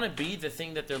 they want to be the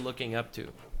thing that they're looking up to,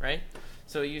 right?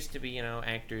 So it used to be,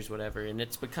 actors, whatever, and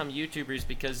it's become YouTubers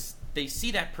because they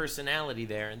see that personality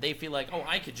there and they feel like, oh,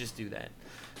 I could just do that.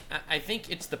 I think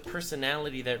it's the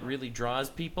personality that really draws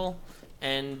people,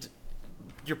 and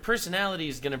your personality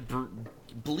is going to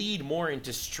bleed more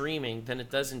into streaming than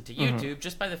it does into YouTube,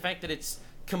 just by the fact that it's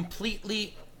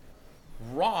completely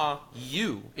raw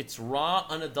you. It's raw,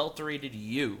 unadulterated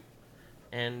you.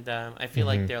 And I feel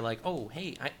like they're like, oh,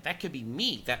 hey, that could be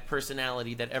me, that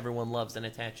personality that everyone loves and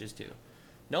attaches to.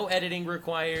 No editing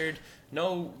required,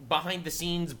 no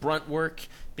behind-the-scenes brunt work.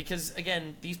 Because,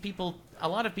 again, a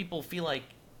lot of people feel like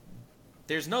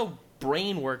there's no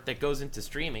brain work that goes into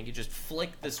streaming. You just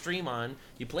flick the stream on,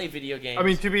 you play video games. I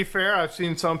mean, to be fair, I've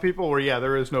seen some people where,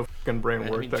 there is no fucking brain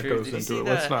work that goes into it.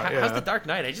 Let's not, How's The Dark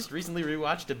Knight? I just recently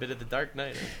rewatched a bit of The Dark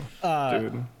Knight.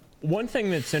 Dude. One thing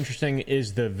that's interesting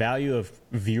is the value of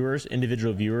viewers,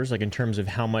 individual viewers, like in terms of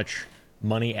how much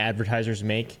money advertisers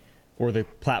make or the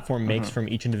platform makes from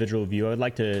each individual view. I would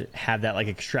like to have that like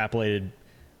extrapolated.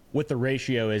 What the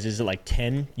ratio is it like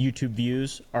 10 YouTube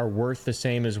views are worth the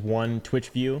same as one Twitch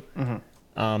view?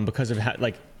 Because of how,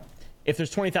 like, if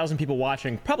there's 20,000 people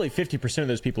watching, probably 50% of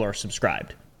those people are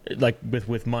subscribed, like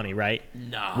with money, right?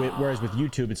 No. Whereas with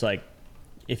YouTube, it's like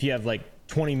if you have like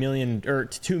 20 million or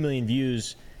 2 million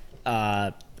views,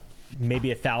 maybe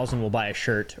 1,000 will buy a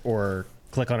shirt or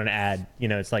click on an ad.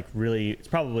 It's like it's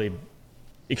probably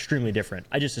extremely different.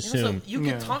 I just assume. Also, you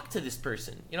can talk to this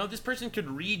person. This person could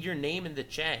read your name in the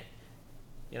chat.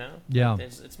 Yeah.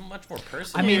 It's much more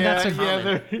personal. I mean,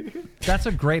 Common. that's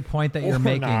a great point that you're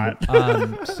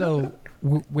making. So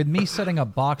with me setting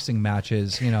up boxing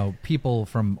matches, people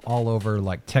from all over,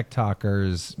 like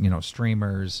TikTokers,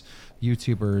 streamers,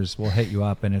 YouTubers will hit you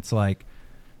up, and it's like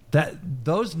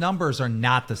those numbers are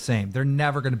not the same. They're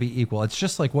never going to be equal. It's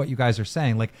just like what you guys are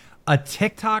saying. Like a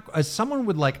TikTok, someone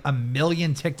with like 1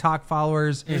 million TikTok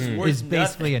followers is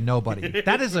basically a nobody.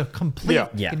 That is a complete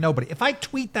nobody. If I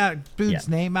tweet that dude's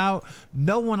name out,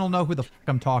 no one will know who the fuck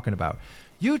I'm talking about.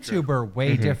 YouTuber,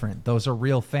 way different. Those are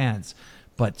real fans.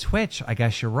 But Twitch, I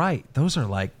guess you're right. Those are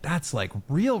like, that's like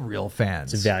real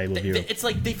fans. It's a valuable view. It's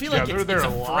like they feel like it's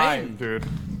a friend, dude.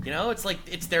 It's like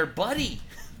it's their buddy.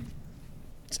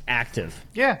 It's active.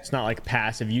 Yeah. It's not like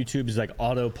passive. YouTube is like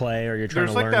autoplay or you're trying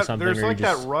to learn something. There's like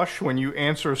that rush when you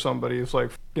answer somebody. It's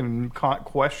like, fucking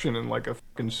question in like a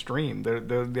fucking stream.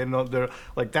 They know they're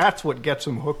like that's what gets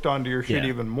them hooked onto your shit Yeah.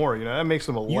 even more. You know, that makes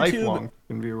them a lifelong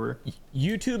fucking viewer.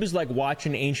 YouTube is like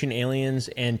watching Ancient Aliens,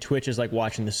 and Twitch is like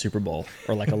watching the Super Bowl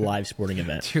or like a live sporting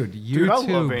event. Dude, Dude, I love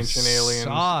YouTube Ancient Aliens.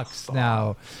 sucks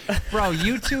now. Bro,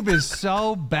 YouTube is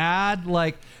so bad.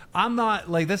 Like, I'm not,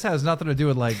 like, this has nothing to do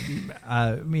with, like,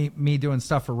 me doing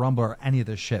stuff for Rumble or any of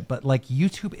this shit, but, like,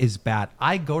 YouTube is bad.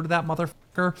 I go to that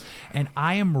motherfucker, and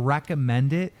I am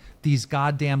recommended these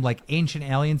goddamn, like, Ancient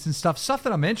Aliens and stuff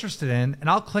that I'm interested in, and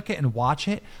I'll click it and watch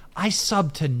it. I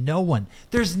sub to no one.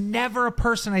 There's never a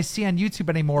person I see on YouTube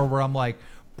anymore where I'm like,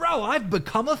 bro, I've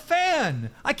become a fan.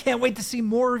 I can't wait to see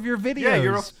more of your videos. Yeah,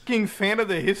 you're a fucking fan of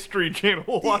the History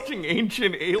Channel watching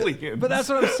Ancient Aliens. But that's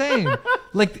what I'm saying.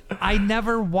 Like, I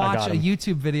never watch a him.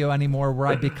 YouTube video anymore where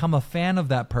I become a fan of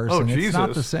that person. Oh, It's not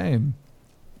Jesus. the same.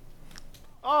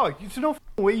 Oh, there's no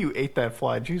fucking way you ate that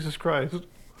fly. Jesus Christ.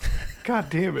 God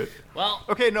damn it. Well,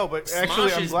 Okay, no, but actually,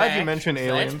 Smosh I'm is glad you back, mentioned so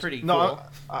that's aliens. pretty No,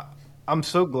 cool. I'm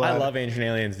so glad. I love Ancient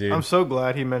Aliens, dude. I'm so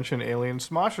glad he mentioned aliens.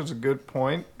 Smosh is a good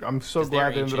point. I'm so 'Cause they're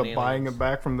glad they ended up ancient buying aliens. it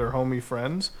back from their homie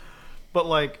friends. But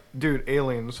like, dude,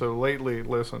 aliens. So lately,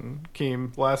 listen,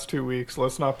 Keem, last 2 weeks,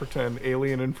 let's not pretend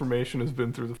alien information has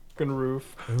been through the fucking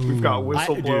roof. We've got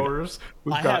whistleblowers.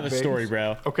 We've I got have a story,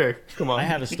 bro. Okay, come on. I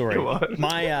have a story. Come on.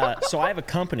 So I have a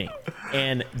company,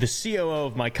 and the COO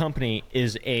of my company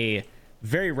is a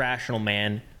very rational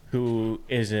man who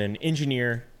is an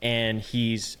engineer, and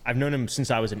I've known him since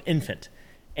I was an infant,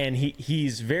 and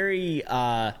he's very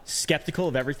skeptical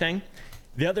of everything.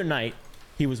 The other night,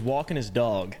 he was walking his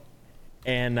dog,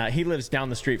 and he lives down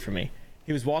the street from me.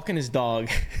 He was walking his dog,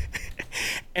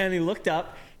 and he looked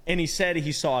up, and he said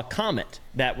he saw a comet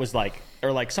that was like,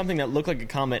 or like something that looked like a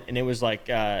comet, and it was like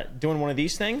doing one of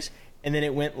these things, and then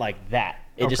it went like that.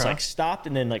 It just Okay. like stopped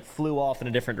and then like flew off in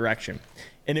a different direction,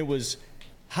 and it was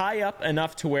high up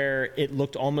enough to where it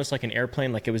looked almost like an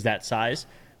airplane, like it was that size.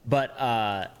 But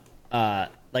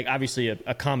like obviously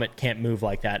a comet can't move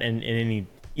like that, and any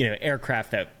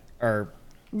aircraft that are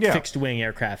fixed wing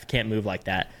aircraft can't move like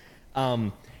that.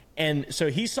 And so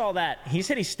he saw that. He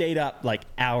said he stayed up like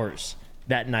hours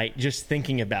that night just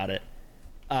thinking about it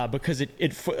because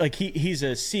he's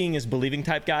a seeing is believing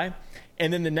type guy.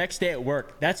 And then the next day at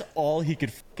work, that's all he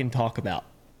could fucking talk about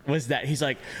was that. He's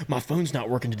like, my phone's not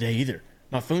working today either.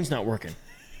 My phone's not working.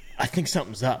 I think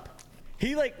something's up.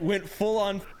 He like went full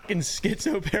on fucking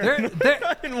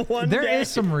schizoparanoid in one day. There is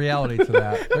some reality to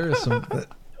that. There is some.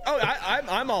 Oh,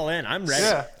 I'm all in. I'm ready.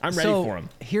 Yeah. I'm ready So for him.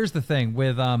 here's the thing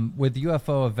with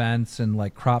UFO events and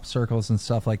like crop circles and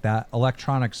stuff like that,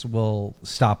 electronics will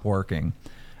stop working.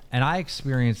 And I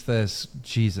experienced this,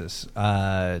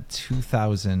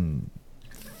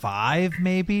 2005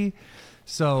 maybe.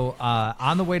 So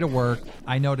on the way to work,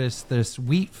 I noticed this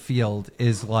wheat field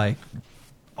is like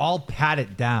all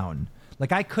patted down.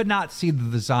 Like I could not see the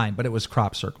design, but it was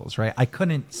crop circles, right? I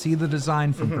couldn't see the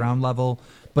design from ground level,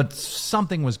 but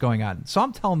something was going on. So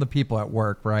I'm telling the people at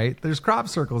work, right? There's crop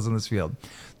circles in this field.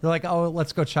 They're like, oh,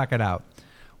 let's go check it out.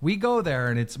 We go there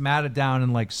and it's matted down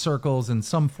in like circles and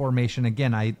some formation.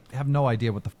 Again, I have no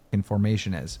idea what the fucking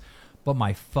formation is, but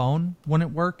my phone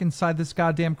wouldn't work inside this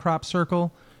goddamn crop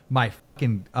circle. My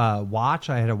fucking watch,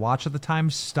 I had a watch at the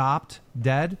time, stopped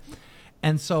dead.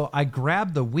 And so I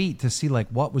grabbed the wheat to see like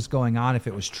what was going on, if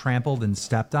it was trampled and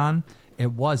stepped on.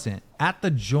 It wasn't. At the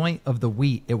joint of the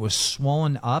wheat, it was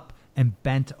swollen up and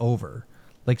bent over.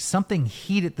 Like something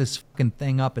heated this fucking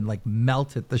thing up and like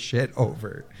melted the shit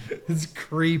over. It's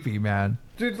creepy, man.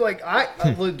 Dude, like I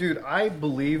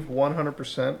believe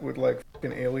 100% with like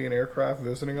fucking alien aircraft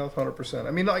visiting us 100%.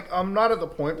 I mean, like I'm not at the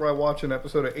point where I watch an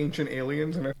episode of Ancient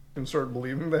Aliens and I fucking start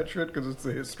believing that shit because it's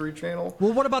the History Channel.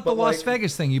 Well, what about the But, Las like,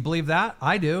 Vegas thing? You believe that?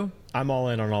 I do. I'm all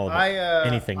in on all of it.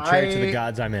 Anything. I- Charity to the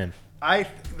gods, I'm in.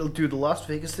 Dude, the Las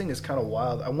Vegas thing is kind of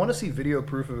wild. I want to see video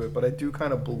proof of it, but I do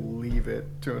kind of believe it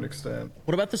to an extent.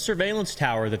 What about the surveillance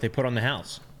tower that they put on the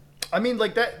house? I mean,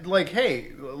 like that. Like,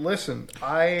 hey, listen.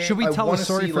 Should we tell a wanna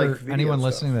story see, for like, video anyone stuff.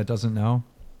 listening that doesn't know?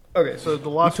 Okay, so the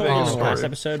Las Told you Vegas in the last story.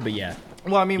 episode, but yeah.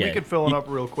 Well, I mean, we Yeah. could fill it up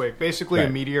real quick. Basically, a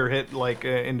Right. meteor hit like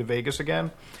into Vegas again,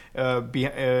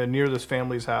 near this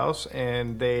family's house,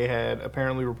 and they had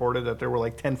apparently reported that there were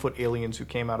like 10-foot aliens who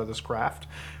came out of this craft,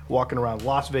 walking around.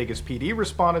 Las Vegas PD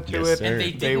responded to Yes, it. sir. And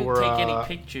they didn't were, take any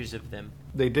pictures of them.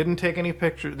 They didn't take any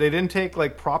pictures. They didn't take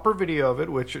like proper video of it,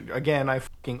 which again I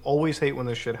fucking always hate when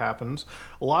this shit happens.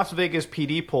 Las Vegas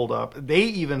PD pulled up. They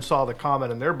even saw the comet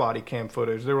in their body cam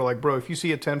footage. They were like, "Bro, if you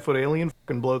see a 10-foot alien,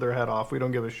 fucking blow their head off. We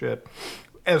don't give a shit."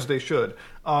 as they should.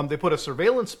 They put a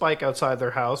surveillance spike outside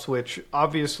their house, which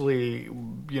obviously,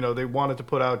 they wanted to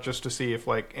put out just to see if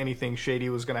like anything shady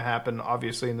was going to happen.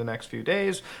 Obviously, in the next few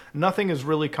days, nothing has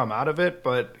really come out of it.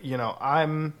 But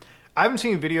I haven't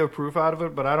seen video proof out of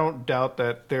it, but I don't doubt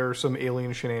that there's some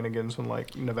alien shenanigans in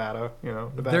like Nevada.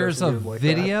 There's a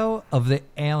video of the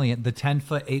alien, the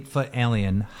 10-foot, 8-foot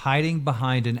alien hiding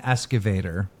behind an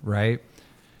excavator, right?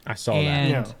 I saw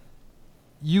and that.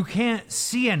 You can't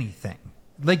see anything.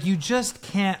 Like you just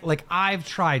can't. Like I've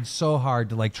tried so hard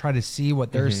to like try to see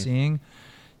what they're seeing.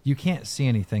 You can't see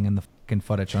anything in the fucking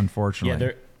footage, unfortunately.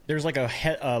 Yeah, there's like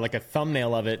a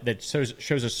thumbnail of it that shows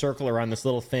a circle around this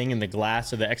little thing in the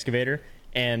glass of the excavator,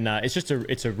 and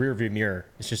it's a rear view mirror.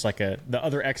 It's just like the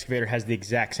other excavator has the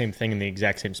exact same thing in the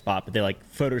exact same spot, but they like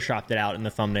photoshopped it out in the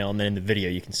thumbnail, and then in the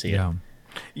video you can see it.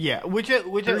 Yeah, which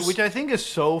I think is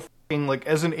so fucking like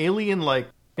as an alien like.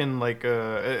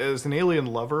 As an alien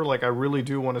lover, like I really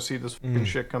do want to see this fucking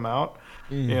shit come out.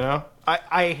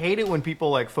 I hate it when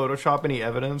people like Photoshop any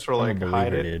evidence or like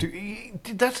hide it.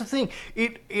 Dude, that's the thing.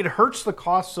 It hurts the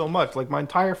cause so much. Like my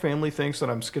entire family thinks that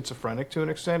I'm schizophrenic to an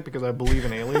extent because I believe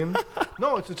in aliens.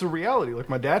 No, it's a reality. Like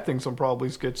my dad thinks I'm probably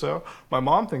schizo. My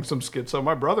mom thinks I'm schizo.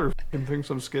 My brother thinks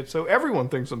I'm schizo. Everyone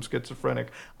thinks I'm schizophrenic.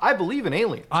 I believe in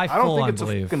aliens. I don't think it's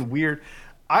a fucking weird.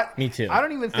 Me too. I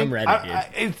don't even think. I'm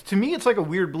ready, to me, it's like a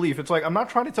weird belief. It's like I'm not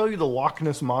trying to tell you the Loch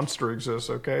Ness monster exists.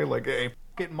 Okay, like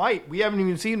it might. We haven't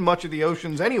even seen much of the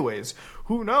oceans, anyways.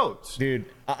 Who knows, dude?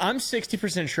 I'm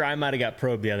 60% sure I might have got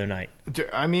probed the other night.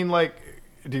 I mean, like,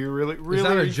 do you really? Is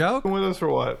that a joke with us or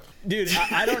what? Dude,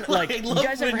 I don't like. You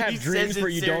guys ever have dreams where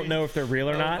you don't know if they're real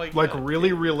or not? Like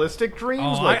really realistic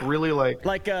dreams, really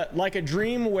like a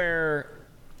dream where.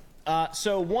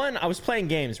 So one, I was playing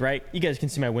games, right? You guys can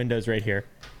see my windows right here.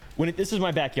 This is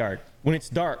my backyard. When it's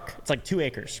dark, it's like 2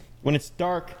 acres. When it's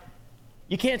dark,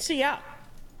 you can't see out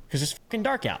because it's fucking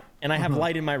dark out. And I have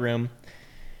light in my room.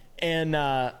 And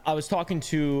I was talking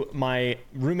to my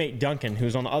roommate Duncan,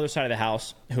 who's on the other side of the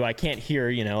house, who I can't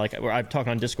hear. Like I'm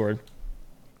talking on Discord.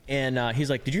 And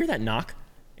he's like, "Did you hear that knock?"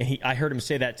 And I heard him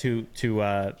say that to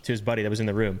his buddy that was in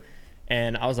the room.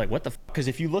 And I was like, what the fuck? Because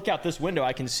if you look out this window,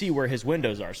 I can see where his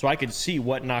windows are. So I could see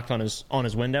what knocked on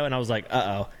his window. And I was like,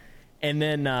 uh-oh. And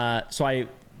then, so I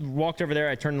walked over there.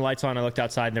 I turned the lights on. I looked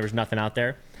outside, and there was nothing out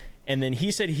there. And then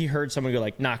he said he heard someone go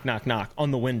like, knock, knock, knock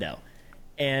on the window.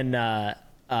 And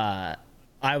I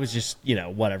was just,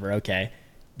 whatever, okay.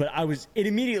 But it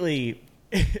immediately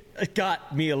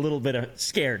got me a little bit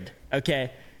scared,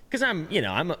 okay? Because I'm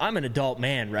an adult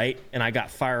man, right? And I got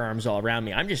firearms all around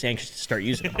me. I'm just anxious to start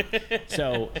using them.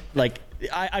 So, like,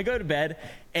 I go to bed,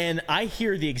 and I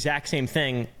hear the exact same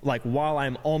thing, like, while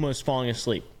I'm almost falling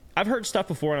asleep. I've heard stuff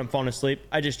before when I'm falling asleep.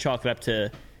 I just chalk it up to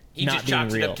he not just being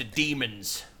chalks real. it up to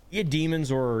demons. Yeah,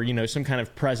 demons or, some kind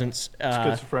of presence.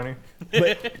 Schizophrenia.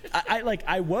 But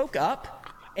I woke up,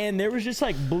 and there was just,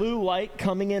 like, blue light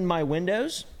coming in my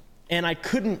windows, and I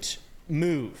couldn't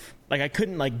move. Like, I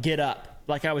couldn't, like, get up.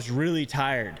 Like I was really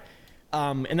tired.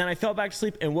 And then I fell back to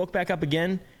sleep and woke back up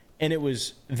again, and it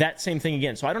was that same thing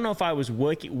again. So I don't know if I was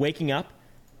waking up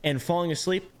and falling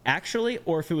asleep actually,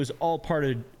 or if it was all part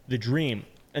of the dream.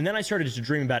 And then I started to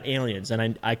dream about aliens,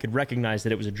 and I could recognize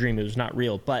that it was a dream. It was not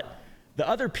real. But the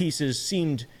other pieces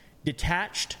seemed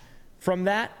detached from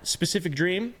that specific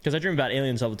dream, because I dream about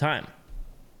aliens all the time.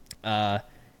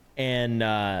 And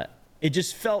it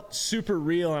just felt super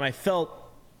real, and I felt...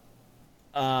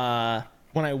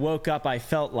 when I woke up, I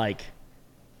felt like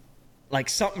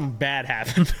something bad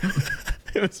happened.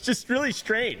 It was just really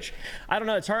strange. I don't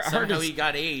know. It's hard. Somehow he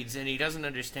got AIDS, and he doesn't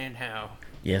understand how.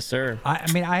 Yes, sir. I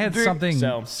mean, I had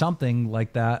something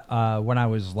like that when I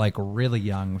was like really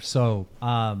young. So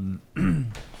I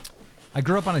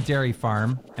grew up on a dairy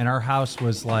farm, and our house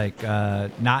was like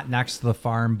not next to the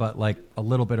farm, but like a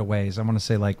little bit away. I want to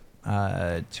say like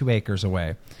 2 acres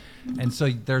away. And so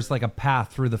there's like a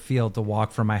path through the field to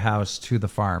walk from my house to the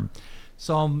farm.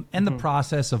 So I'm in the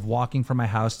process of walking from my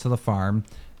house to the farm.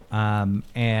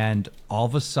 And all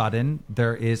of a sudden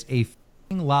there is a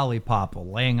lollipop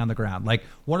laying on the ground, like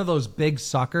one of those big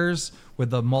suckers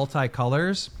with the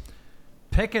multicolors.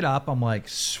 Pick it up. I'm like,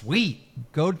 sweet.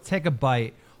 Go take a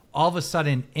bite. All of a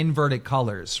sudden inverted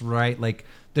colors, right? Like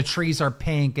the trees are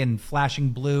pink and flashing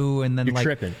blue, and then You're like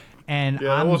tripping. And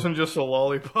it wasn't just a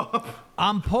lollipop.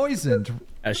 I'm poisoned.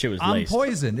 That shit was I'm laced.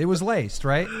 poisoned. It was laced,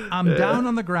 right? I'm down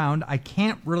on the ground. I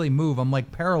can't really move. I'm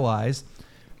like paralyzed.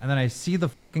 And then I see the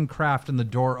fucking craft and the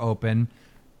door open,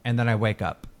 and then I wake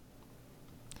up.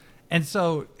 And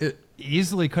so it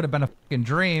easily could have been a fucking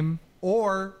dream,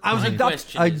 or I was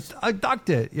abducted,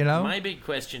 My big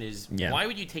question is, why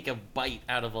would you take a bite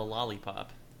out of a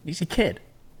lollipop? He's a kid.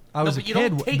 I was but a you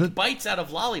kid. don't take bites out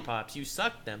of lollipops. You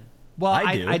suck them. Well,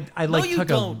 I do. I No, like you took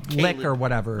don't, a lick Caleb. or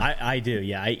whatever. I do.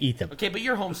 Yeah, I eat them. Okay, but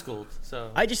you're homeschooled,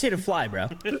 so. I just ate a fly, bro.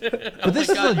 But this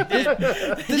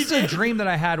is a dream that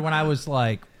I had when I was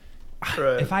like,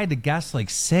 Right. if I had to guess, like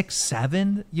 6,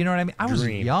 7. You know what I mean? I was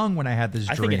Dream. young when I had this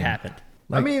I dream. think it happened.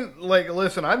 I mean, like,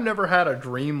 listen, I've never had a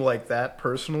dream like that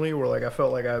personally, where like I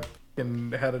felt like I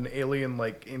had an alien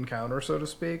like encounter, so to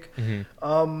speak.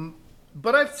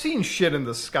 But I've seen shit in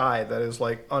the sky that is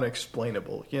like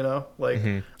unexplainable, you know? Like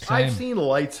I've Same. seen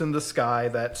lights in the sky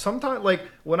that sometimes, like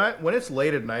when it's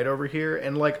late at night over here,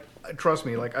 and like trust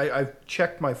me, like I've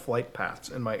checked my flight paths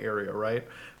in my area, right?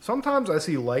 Sometimes I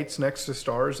see lights next to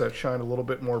stars that shine a little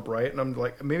bit more bright, and I'm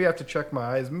like, maybe I have to check my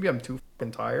eyes. Maybe I'm too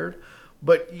fucking tired.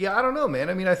 But yeah, I don't know, man.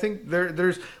 I mean, I think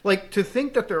there's like, to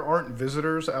think that there aren't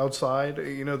visitors outside,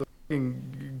 you know, the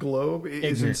fucking globe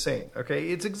is insane. Okay,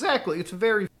 it's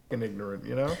very fucking ignorant,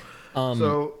 you know.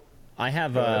 So I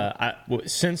have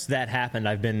since that happened,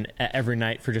 I've been every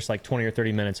night for just like 20 or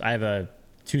 30 minutes. I have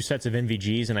 2 sets of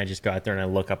NVGs, and I just go out there and I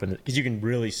look up, because you can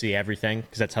really see everything,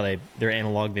 because that's how they're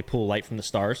analog. They pull light from the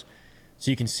stars, so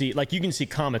you can see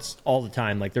comets all the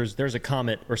time. Like there's a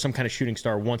comet or some kind of shooting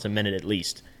star once a minute at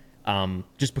least.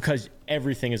 Just because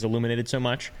everything is illuminated so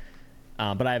much.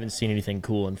 But I haven't seen anything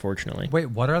cool, unfortunately. Wait,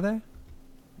 what are they?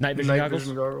 Night vision goggles?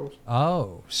 goggles,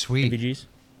 Oh, sweet. NVGs?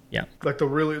 Yeah. like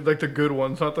the good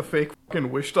ones, not the fake fucking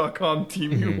Wish.com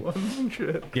TV ones and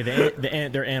shit. Yeah,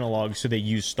 they're analog, so they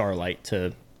use starlight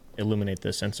to illuminate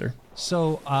the sensor.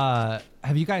 So,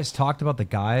 have you guys talked about the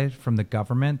guy from the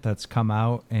government that's come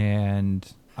out?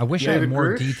 And I wish I had David more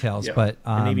Grush? details, Yeah. but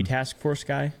The Navy Task Force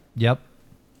guy? Yep.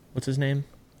 What's his name?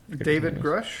 David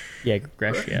Grush? Yeah,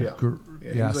 Gresh, yeah. Yeah,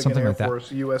 he's like something an Air like that.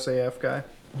 Force USAF guy.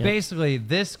 Basically,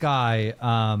 this guy,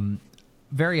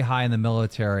 very high in the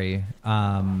military,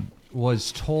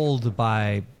 was told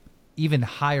by even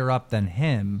higher up than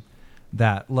him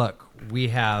that, look, we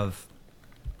have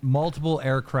multiple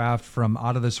aircraft from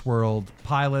out of this world,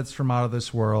 pilots from out of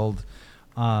this world.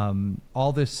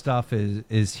 All this stuff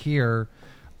is here,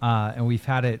 and we've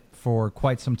had it for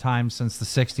quite some time, since the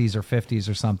 60s or 50s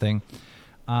or something.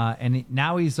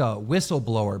 Now he's a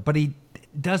whistleblower, but he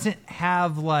doesn't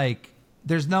have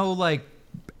there's no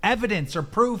evidence or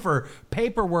proof or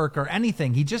paperwork or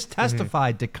anything. He just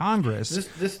testified to Congress.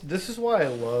 This is why I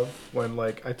love when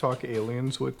I talk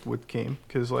aliens with Keem,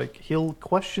 because he'll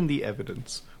question the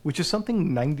evidence, which is something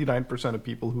 99% of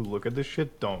people who look at this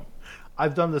shit don't.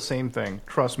 I've done the same thing.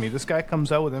 Trust me, this guy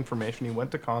comes out with information. He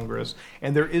went to Congress,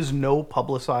 and there is no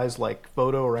publicized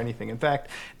photo or anything. In fact,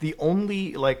 the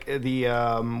only what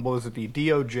was it, the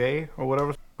DOJ or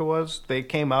whatever it was, they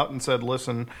came out and said,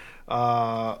 listen,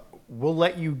 we'll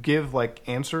let you give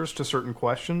answers to certain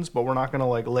questions, but we're not going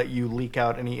to let you leak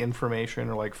out any information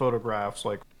or photographs,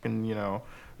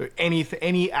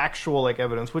 any actual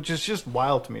evidence, which is just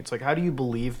wild to me. It's how do you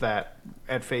believe that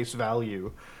at face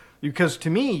value? Because to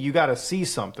me, you got to see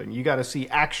something. You got to see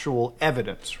actual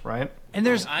evidence, right? And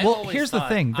here's here's the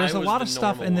thing. There's a lot of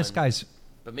stuff in this guy's.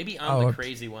 But maybe I'm the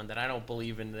crazy one that I don't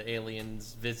believe in the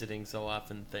aliens visiting so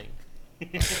often thing.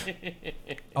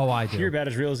 Oh, I do. You're about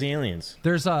as real as the aliens.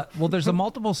 There's a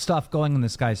multiple stuff going in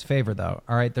this guy's favor, though.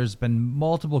 All right, there's been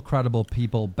multiple credible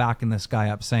people backing this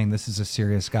guy up, saying this is a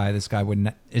serious guy. This guy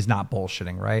is not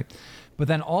bullshitting, right? But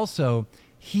then also,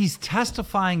 he's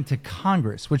testifying to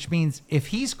Congress, which means if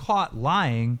he's caught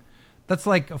lying, that's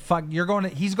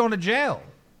he's going to jail.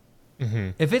 Mm-hmm.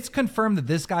 If it's confirmed that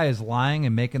this guy is lying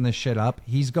and making this shit up,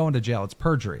 he's going to jail. It's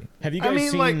perjury. Have you guys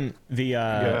seen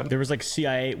there was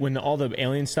CIA when all the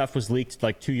alien stuff was leaked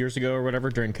 2 years ago or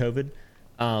whatever during COVID?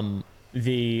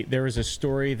 There was a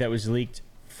story that was leaked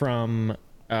from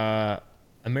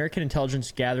American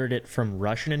intelligence gathered it from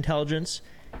Russian intelligence.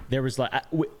 There was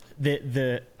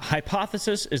the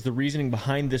hypothesis is the reasoning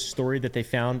behind this story that they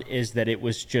found is that it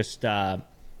was just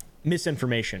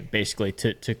misinformation, basically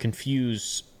to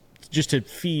confuse, just to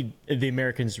feed the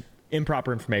Americans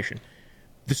improper information.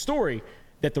 The story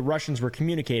that the Russians were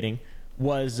communicating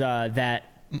was that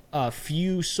a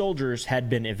few soldiers had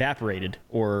been evaporated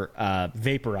or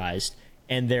vaporized,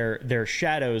 and their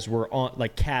shadows were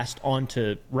cast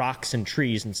onto rocks and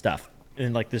trees and stuff.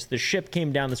 And the ship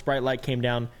came down, this bright light came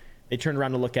down. They turned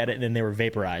around to look at it, and then they were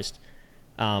vaporized.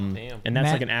 And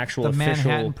that's an actual official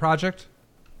Manhattan Project.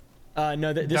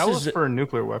 No, this that was was for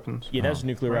nuclear weapons. Yeah, that was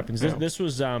nuclear weapons. Yeah. This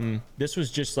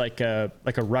was just like a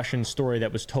Russian story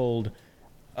that was told,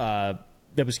 that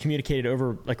was communicated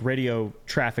over radio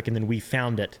traffic, and then we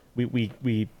found it.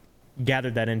 We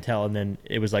gathered that intel, and then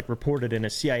it was reported in a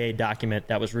CIA document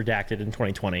that was redacted in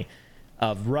 2020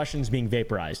 of Russians being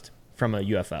vaporized from a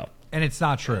UFO. And it's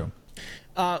not true.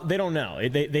 They don't know.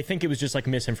 They think it was just like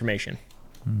misinformation.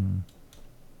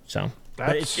 So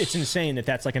but it's insane that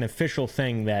that's like an official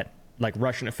thing that like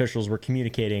Russian officials were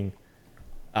communicating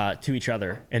to each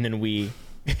other, and then we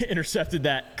intercepted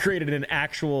that, created an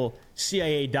actual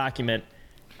CIA document,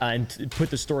 and put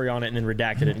the story on it, and then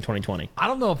redacted it in 2020. I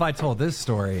don't know if I told this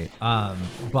story,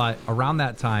 but around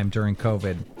that time during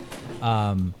COVID,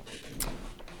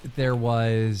 there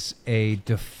was a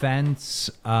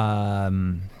defense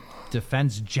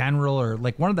general, or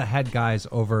like one of the head guys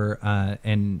over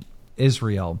in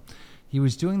Israel. He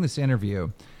was doing this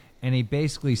interview, and he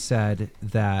basically said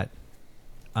that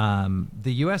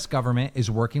the U.S. government is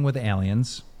working with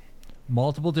aliens,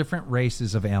 multiple different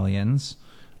races of aliens.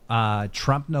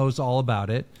 Trump knows all about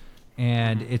it,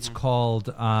 and it's called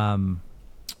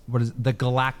the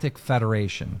Galactic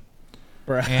Federation.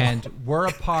 Right. And we're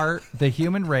a part, the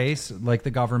human race, like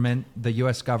the government, the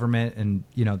U.S. government, and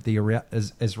the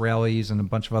Israelis and a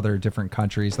bunch of other different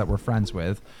countries that we're friends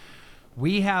with.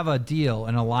 We have a deal,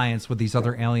 an alliance with these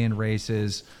other alien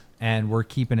races, and we're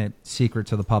keeping it secret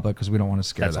to the public because we don't want to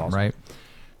scare them, awesome. Right?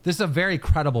 This is a very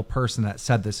credible person that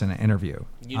said this in an interview.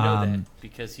 You know that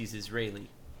because he's Israeli.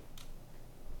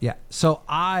 Yeah. So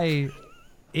I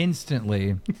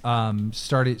instantly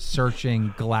started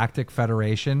searching Galactic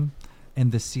Federation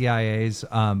in the CIA's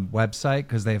website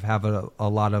because they have a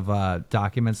lot of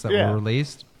documents that were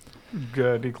released.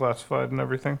 Declassified and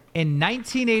everything. In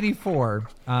 1984,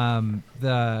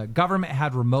 the government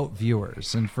had remote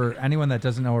viewers. And for anyone that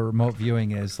doesn't know what remote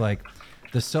viewing is, like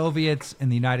the Soviets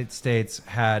and the United States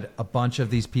had a bunch of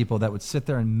these people that would sit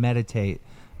there and meditate,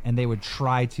 and they would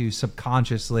try to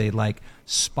subconsciously like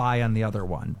spy on the other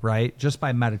one, right? Just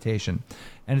by meditation.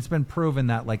 And it's been proven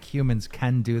that like humans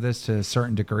can do this to a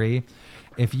certain degree.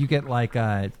 If you get like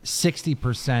a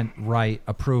 60% right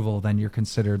approval, then you're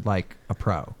considered like a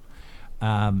pro.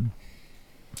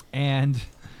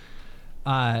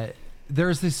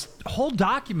 There's this whole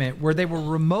document where they were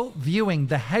remote viewing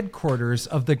the headquarters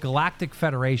of the Galactic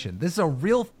Federation. This is a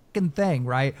real thing,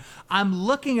 right? I'm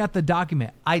looking at the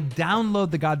document. I download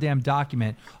the goddamn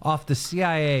document off the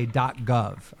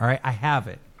CIA.gov. All right, I have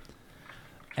it.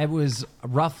 It was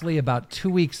roughly about 2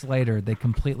 weeks later, they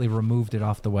completely removed it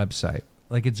off the website.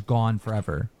 Like it's gone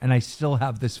forever. And I still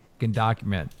have this fucking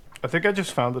document. I think I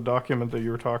just found the document that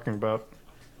you were talking about.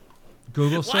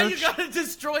 Google search? Why you gotta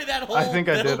destroy that whole I think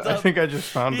I did. I think I just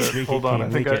found it. Hold on. I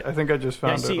think I just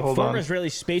found it. Hold former on. Israeli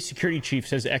space security chief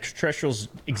says extraterrestrials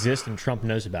exist and Trump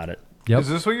knows about it. Yep. Is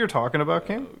this what you're talking about,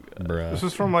 Kim? Bruh. This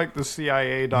is from like the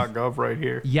CIA.gov right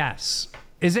here. Yes.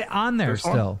 Is it on there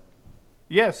still?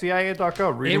 Yeah,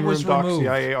 CIA.gov. Reading room doc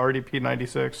CIA RDP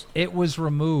 96. It was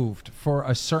removed for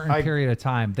a certain period of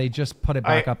time. They just put it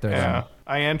back up there. Yeah.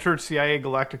 I entered CIA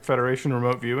Galactic Federation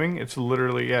remote viewing. It's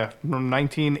literally, from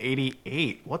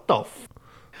 1988. What the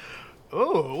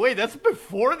Oh, wait, that's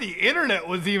before the internet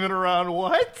was even around.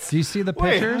 What? Do you see the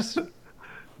pictures?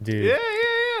 Dude. Yeah.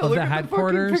 Of Look the at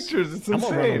headquarters. The pictures. It's I'm insane.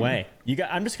 gonna run away.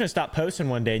 I'm just gonna stop posting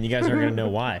one day, and you guys aren't gonna know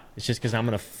why. It's just because I'm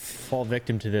gonna fall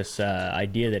victim to this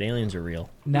idea that aliens are real.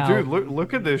 Now, dude,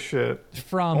 look at this shit.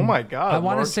 From oh my god, I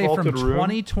want to say from room.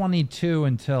 2022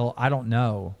 until I don't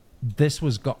know. This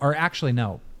was or actually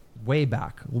no, way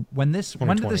back. When did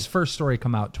this first story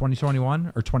come out?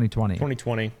 2021 or 2020?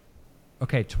 2020.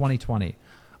 Okay, 2020.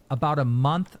 About a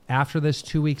month after this,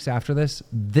 2 weeks after this,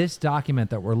 this document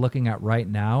that we're looking at right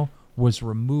now was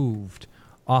removed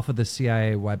off of the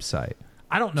CIA website.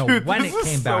 I don't know when it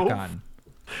came back on.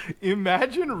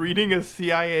 Imagine reading a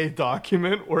CIA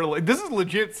document where, like, this is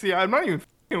legit CIA. I'm not even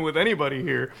f***ing with anybody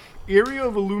here. Area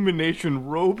of illumination,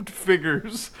 robed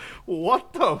figures.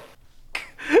 What the f***?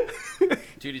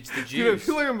 Dude, it's the Jews. Dude, I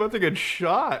feel like I'm about to get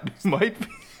shot. Might be.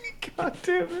 God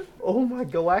damn it. Oh my,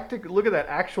 Galactic. Look at that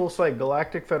actual site.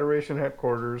 Galactic Federation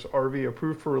Headquarters. RV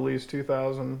approved for release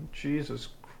 2000. Jesus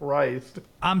Christ.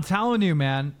 I'm telling you,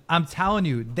 man. I'm telling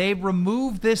you. They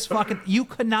removed this fucking... You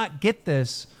could not get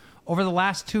this over the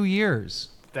last 2 years.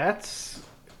 That's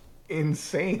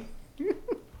insane. Dude,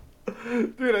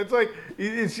 it's like...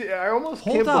 I almost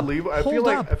can't believe... I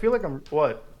feel like I'm...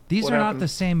 What? These what are happened? not the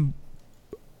same...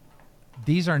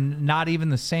 These are not even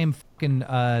the same fucking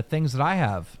things that I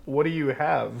have. What do you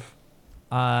have?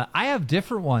 I have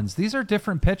different ones. These are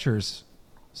different pictures.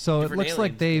 So Different it looks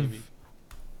like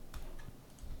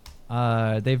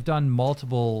they've done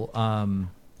multiple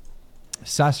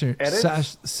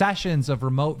sessions of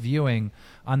remote viewing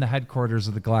on the headquarters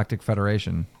of the Galactic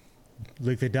Federation.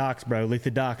 Leak the docs, bro. Leak the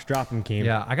docs. Drop them, Keem.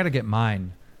 Yeah, I got to get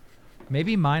mine.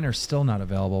 Maybe mine are still not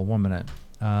available. 1 minute.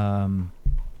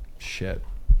 Shit.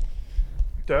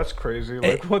 That's crazy.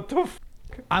 Like, what the f***?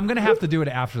 I'm going to have to do it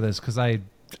after this because I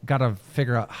gotta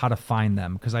figure out how to find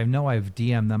them because I know I've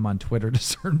DM'd them on Twitter to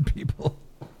certain people.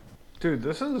 Dude,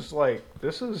 this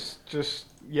is just,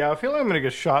 yeah, I feel like I'm gonna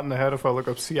get shot in the head if I look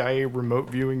up CIA remote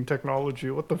viewing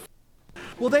technology. What the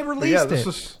Well, they released it.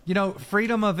 is... You know,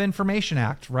 Freedom of Information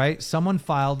Act, right? Someone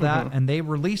filed that, and they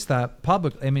released that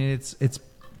public. I mean, it's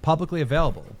publicly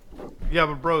available. Yeah,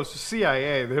 but bro, it's the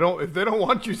CIA. If they don't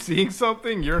want you seeing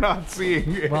something, you're not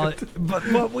seeing it. Well,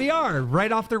 but we are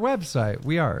right off their website.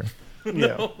 We are. Yeah.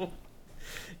 No.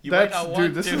 You might not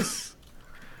want this to. is.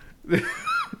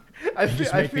 You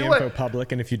just make the info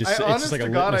public, and if you just, it's just like a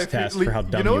litmus test for how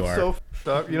dumb you are. So fucked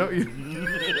up. You know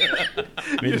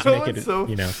Just know make it, what's so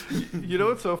you know. You know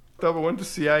what's so fucked up? I went to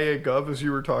CIA Gov as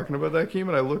you were talking about that, Keem,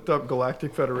 and I looked up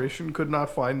Galactic Federation. Could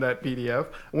not find that PDF.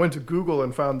 I went to Google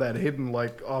and found that hidden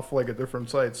off a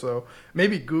different site. So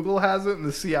maybe Google has it, and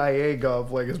the CIA Gov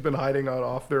has been hiding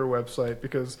off their website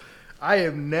because I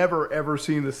have never ever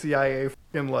seen the CIA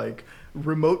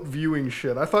remote viewing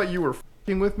shit. I thought you were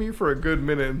with me for a good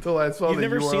minute until I saw You've the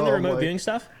never URL. seen the remote viewing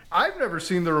stuff? I've never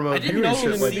seen the remote I didn't viewing know shit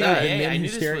it was like that. CIA. Men I who knew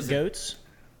this stare was at goats?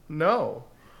 No.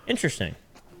 Interesting.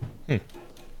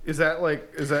 Is that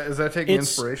is that taking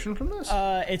inspiration from this?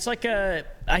 It's like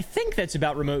I think that's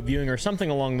about remote viewing or something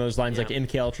along those lines, like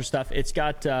MK Ultra stuff. It's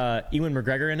got Ewan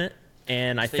McGregor in it,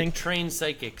 and I think train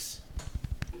psychics.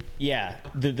 Yeah,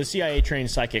 the CIA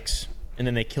trains psychics, and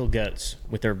then they kill goats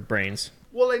with their brains.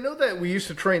 Well, I know that we used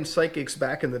to train psychics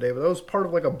back in the day, but that was part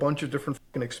of a bunch of different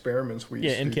fucking experiments we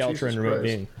used to do. MK Ultra and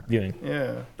remote viewing.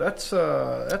 Yeah, that's.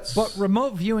 But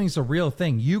remote viewing is a real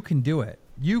thing. You can do it.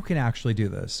 You can actually do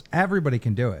this. Everybody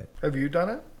can do it. Have you done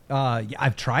it? Yeah,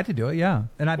 I've tried to do it. Yeah,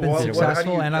 and I've been Well,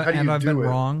 successful, how do and you I've do been it?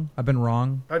 wrong. I've been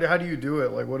wrong. How do you do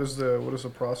it? What is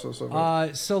the process of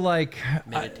it? So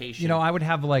Meditation. I would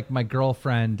have my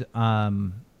girlfriend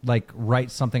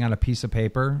write something on a piece of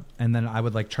paper, and then I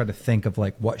would try to think of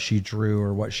what she drew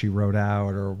or what she wrote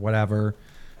out or whatever,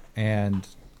 and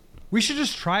we should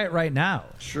just try it right now.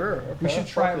 Sure. Okay, we should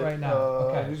try it right now.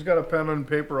 Okay. Who's got a pen and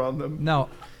paper on them? No,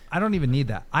 I don't even need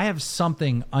that. I have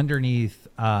something underneath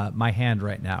my hand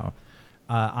right now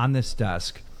on this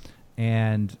desk,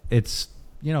 and it's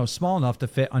small enough to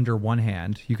fit under one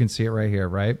hand. You can see it right here,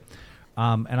 right?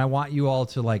 And I want you all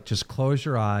to just close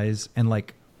your eyes and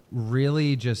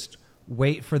really just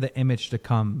wait for the image to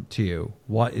come to you.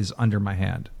 What is under my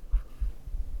hand?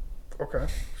 Okay,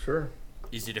 sure.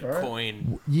 Is it a All right.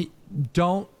 coin? You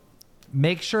don't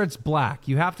make sure it's black.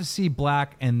 You have to see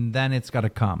black, and then it's got to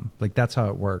come. That's how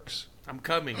it works. I'm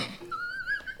coming.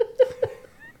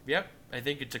 Yep, I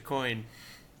think it's a coin.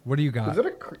 What do you got?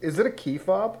 Is it a key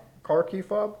fob? Car key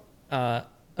fob?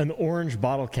 An orange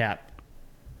bottle cap.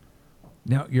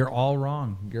 No, you're all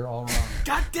wrong. You're all wrong.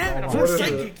 God damn it! I'm What not is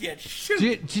psychic yet.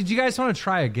 Shoot. Did you guys want to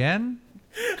try again?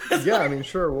 Yeah, I mean,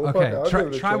 sure. We'll Okay, I'll give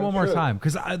it a try chance. one more Sure. time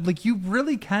because you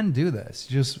really can do this.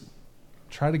 Just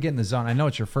try to get in the zone. I know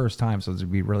it's your first time, so it's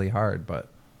gonna be really hard, but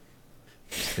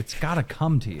it's got to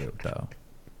come to you though.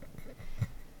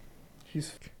 He's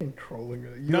fucking trolling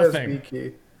it. Nothing. USB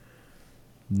key.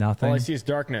 Nothing. All I see is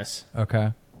darkness.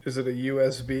 Okay. Is it a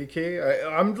USB key?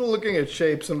 I'm looking at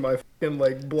shapes in my fucking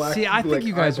black. See, I think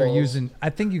you guys are eyeballs. using. I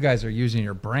think you guys are using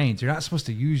your brains. You're not supposed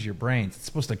to use your brains. It's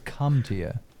supposed to come to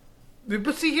you.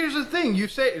 But see, here's the thing. You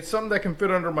say it's something that can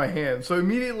fit under my hand, so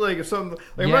immediately it's something.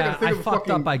 I'm not Yeah, gonna think I of fucked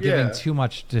fucking, up by giving too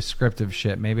much descriptive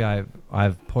shit. Maybe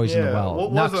I've poisoned the Yeah, well.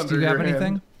 what was Nux, under do you have your hand?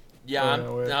 anything? Yeah,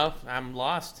 wait. I'm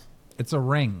lost. It's a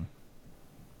ring.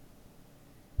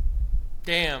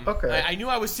 Damn. Okay. I knew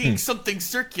I was seeing something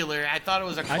circular. I thought it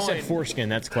was a coin. I said foreskin.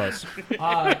 That's close.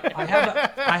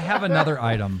 I have another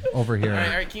item over here. All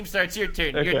right, Keemstar, it's your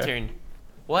turn. Your Okay. turn.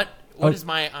 What is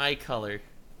my eye color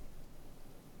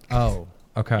Oh,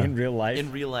 okay. In real life,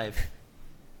 in real life?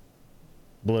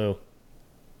 blue.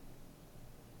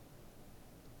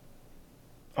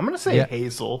 I'm gonna say Yeah.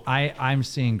 hazel. I'm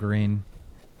seeing green.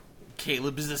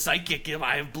 Caleb is a psychic.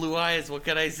 I have blue eyes. What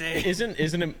can I say? Isn't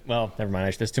it? Well, never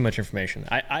mind. That's too much information.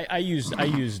 I used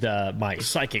my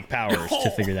psychic powers to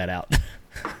figure that out.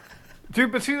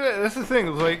 Dude, but see, that's the thing.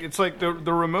 It's like the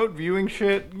remote viewing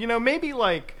shit. Maybe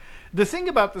the thing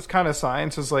about this kind of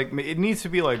science is it needs to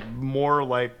be more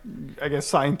I guess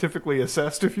scientifically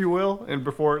assessed, if you will, and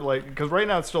before because right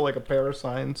now it's still a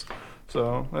parascience.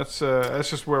 So that's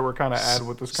just where we're kind of at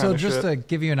with this kind So of shit. just to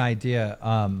give you an idea,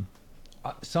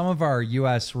 some of our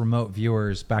U.S. remote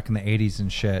viewers back in the 80s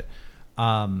and shit,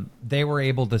 they were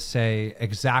able to say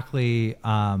exactly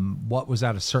what was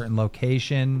at a certain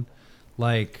location,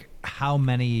 how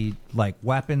many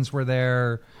weapons were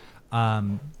there.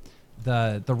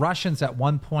 The Russians at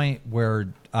one point were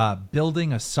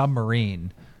building a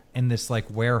submarine, in this like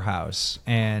warehouse,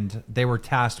 and they were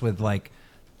tasked with like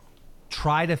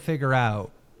try to figure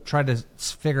out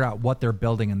what they're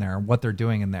building in there, what they're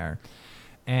doing in there.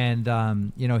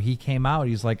 And you know, he came out,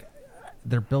 he's like,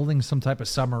 they're building some type of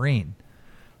submarine.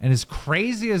 And as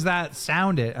crazy as that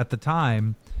sounded at the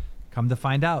time, come to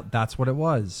find out that's what it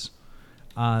was.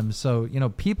 So, you know,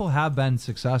 people have been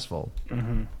successful.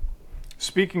 Mm-hmm.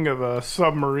 Speaking of a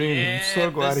submarine, I'm so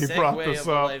glad he brought this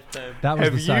up. That was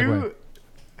the segue.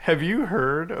 Have you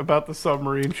heard about the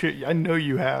submarine shit? I know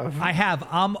you have. I have.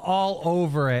 I'm all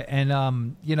over it.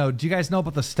 And, you know, do you guys know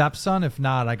about the stepson? If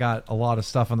not, I got a lot of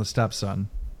stuff on the stepson.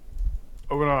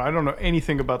 Oh, no, I don't know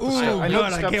anything about the stepson. I know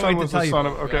the stepson was the son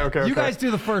of... Okay. You guys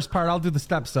do the first part. I'll do the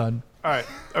stepson. All right.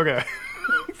 Okay.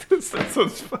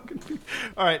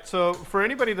 All right, so for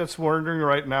anybody that's wondering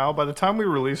right now, by the time we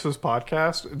release this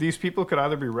podcast, these people could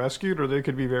either be rescued or they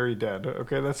could be very dead.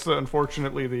 Okay, that's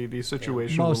unfortunately the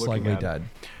situation most we're looking likely at. Dead.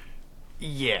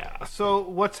 Yeah. So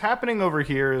what's happening over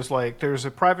here is like there's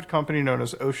a private company known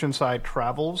as Oceanside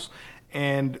Travels,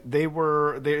 and they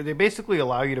basically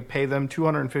allow you to pay them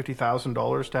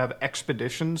 $250,000 to have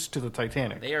expeditions to the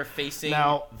Titanic. They are facing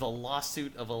now the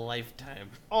lawsuit of a lifetime.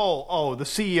 Oh, the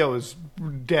CEO is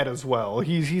dead as well.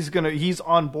 He's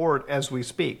on board as we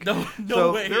speak. No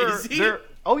way. Is he?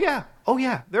 Oh yeah.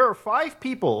 There are 5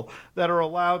 people that are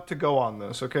allowed to go on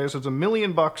this. Okay, so it's $1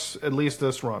 million at least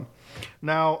this run.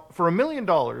 Now, for $1 million,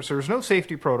 there's no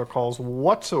safety protocols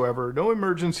whatsoever, no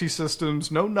emergency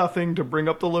systems, no nothing to bring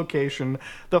up the location.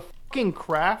 The fucking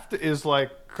craft is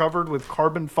like covered with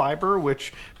carbon fiber,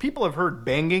 which people have heard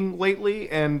banging lately,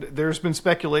 and there's been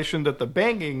speculation that the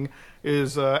banging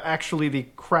is actually the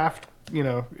craft, you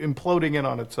know, imploding in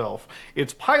on itself.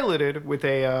 It's piloted with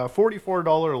a $44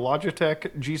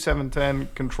 Logitech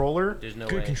G710 controller. There's no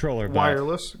good way. Controller,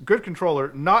 wireless, good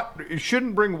controller. It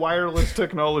shouldn't bring wireless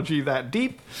technology that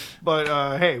deep,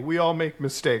 but hey, we all make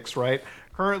mistakes, right?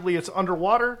 Currently, it's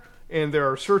underwater, and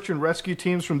there are search and rescue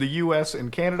teams from the U.S.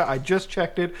 and Canada. I just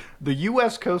checked it. The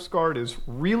U.S. Coast Guard is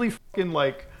really fucking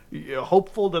like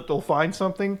hopeful that they'll find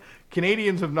something.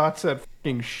 Canadians have not said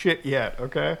fucking shit yet,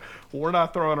 okay? We're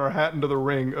not throwing our hat into the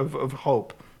ring of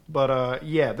hope. But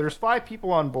yeah, there's 5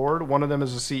 people on board. One of them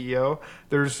is a CEO.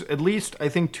 There's at least, I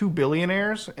think, 2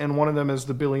 billionaires, and one of them is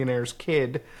the billionaire's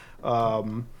kid.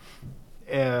 And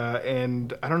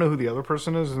I don't know who the other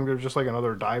person is. I think they're just like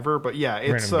another diver. But yeah,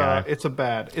 it's a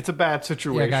bad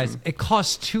situation. Yeah, guys, it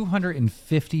costs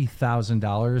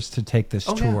 $250,000 to take this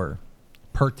tour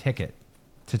per ticket.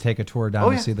 To take a tour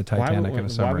down to see the Titanic in a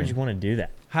submarine. Why would you want to do that?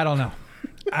 I don't know.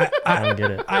 I don't get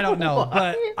it. I don't know,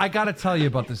 but I got to tell you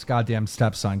about this goddamn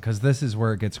stepson because this is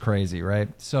where it gets crazy, right?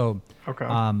 So,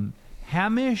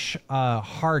 Hamish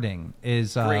Harding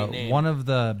is one of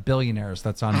the billionaires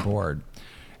that's on board,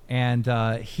 and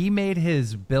he made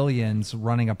his billions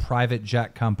running a private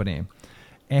jet company,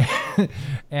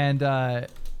 and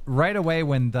right away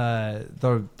when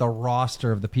the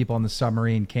roster of the people on the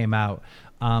submarine came out.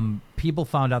 People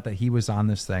found out that he was on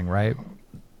this thing, right?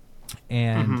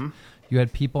 And you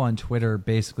had people on Twitter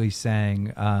basically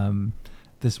saying,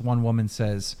 this one woman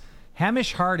says,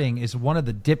 Hamish Harding is one of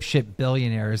the dipshit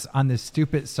billionaires on this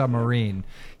stupid submarine.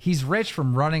 He's rich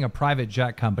from running a private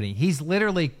jet company. He's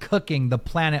literally cooking the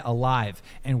planet alive.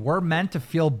 And we're meant to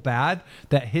feel bad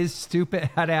that his stupid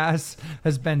head ass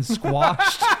has been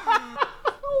squashed.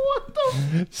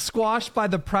 Squashed by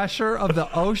the pressure of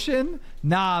the ocean?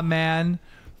 Nah, man.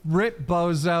 Rip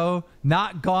bozo,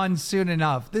 not gone soon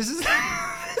enough. This is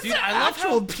dude. I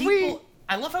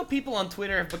love how people on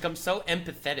Twitter have become so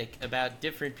empathetic about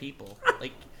different people.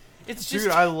 Like, it's just.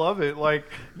 Dude, I love it. Like,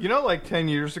 you know, like 10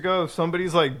 years ago, if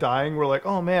somebody's like dying, we're like,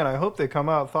 oh man, I hope they come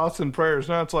out. Thoughts and prayers.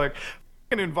 Now it's like,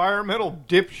 an environmental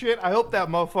dipshit. I hope that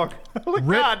motherfucker. Like,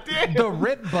 God damn. The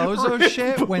Rip Bozo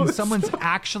shit when someone's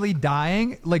actually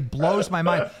dying like blows my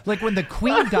mind. Like when the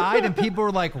Queen died and people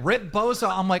were like Rip Bozo,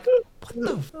 I'm like, what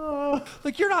the?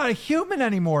 Like you're not a human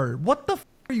anymore. What the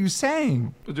are you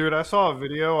saying? Dude, I saw a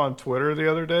video on Twitter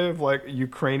the other day of like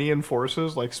Ukrainian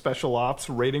forces, like special ops,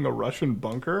 raiding a Russian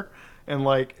bunker. And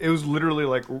like it was literally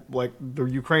like the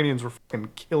Ukrainians were fucking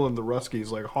killing the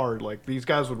Ruskies like hard. Like these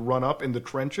guys would run up in the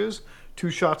trenches, 2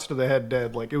 shots to the head,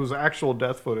 dead. Like it was actual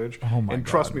death footage. Oh my and God.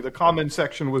 Trust me, the comment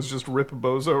section was just Rip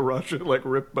Bozo Russia, like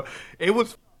Rip. It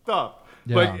was fucked up.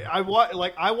 Yeah. Like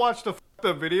I watched a fucked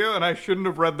up video and I shouldn't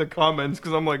have read the comments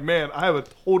because I'm like, man, I have a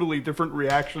totally different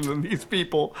reaction than these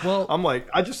people. Well, I'm like,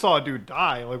 I just saw a dude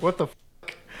die. Like what the.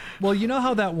 Well, you know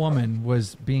how that woman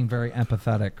was being very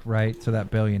empathetic, right, to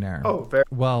that billionaire? Oh, very.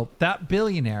 Well, that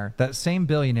same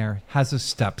billionaire, has a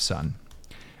stepson.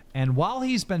 And while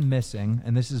he's been missing,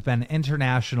 and this has been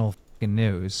international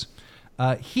news,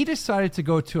 He decided to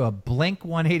go to a Blink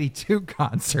 182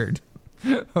 concert.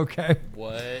 Okay.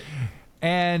 What?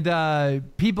 And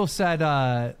people said,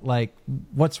 like,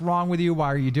 what's wrong with you? Why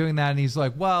are you doing that? And he's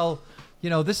like, well, you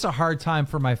know, this is a hard time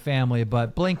for my family,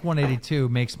 but Blink 182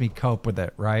 makes me cope with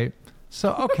it, right?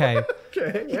 So, okay.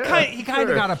 He kind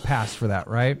of got a pass for that,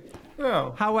 right?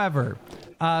 No. However,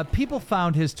 people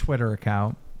found his Twitter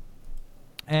account.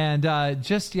 And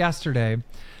just yesterday,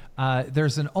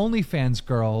 there's an OnlyFans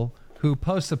girl who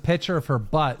posts a picture of her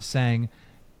butt saying,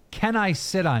 "Can I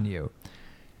sit on you?"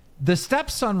 The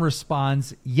stepson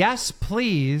responds, "Yes,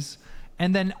 please."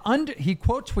 And then he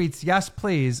quote tweets, "Yes,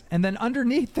 please." And then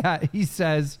underneath that, he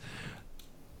says,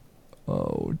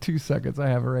 oh, 2 seconds. I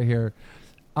have it right here.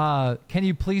 Can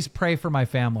you please pray for my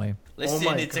family?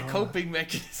 Listen, it's a coping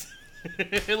mechanism.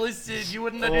 Listen, you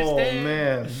wouldn't understand. Oh,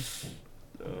 man.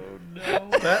 Oh,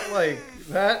 no.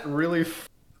 That really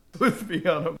with me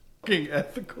on a fucking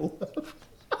ethical level.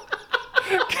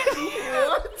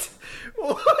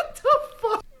 What the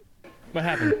fuck? What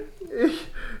happened?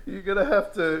 You're gonna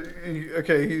have to.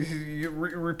 Okay, you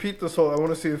repeat this whole. I want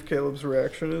to see if Caleb's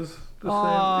reaction is the same.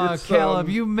 Oh, Caleb,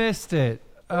 you missed it.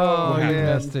 Oh, you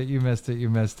man. missed it. You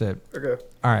missed it. Okay.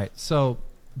 All right. So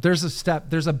there's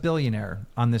a billionaire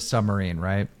on this submarine,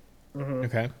 right? Mm-hmm.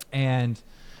 Okay. And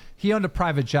he owned a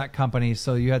private jet company.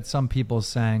 So you had some people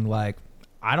saying, like,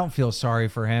 I don't feel sorry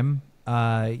for him.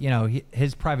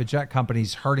 His private jet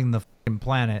company's hurting the fucking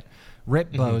planet.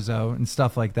 Rip bozo and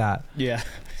stuff like that. Yeah.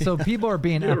 So people are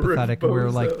being empathetic, and we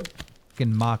were like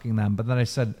fucking mocking them. But then I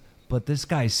said, but this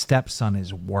guy's stepson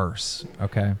is worse.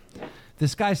 Okay.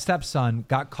 This guy's stepson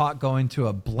got caught going to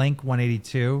a Blink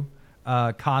 182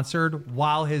 concert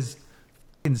while his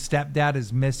fucking stepdad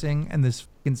is missing in this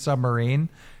fucking submarine.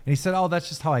 And he said, oh, that's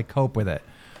just how I cope with it.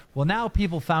 Well, now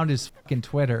people found his fucking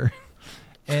Twitter.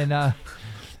 And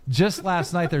just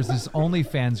last night, there's this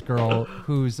OnlyFans girl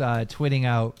who's tweeting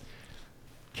out,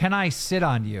 "Can I sit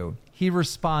on you?" He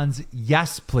responds,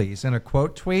 "Yes, please," in a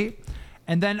quote tweet.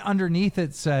 And then underneath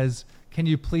it says, "Can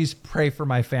you please pray for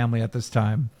my family at this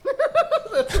time?"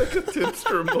 That's like a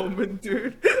tipster moment,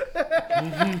 dude.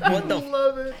 What the?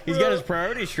 Love it. He's got his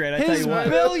priorities straight. I tell His you what.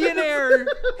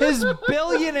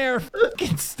 billionaire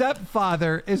fucking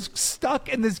stepfather is stuck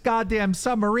in this goddamn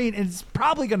submarine, and it's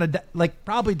probably gonna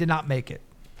probably did not make it.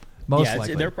 Most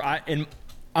likely.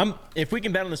 If we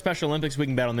can bet on the Special Olympics, we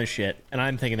can bet on this shit. And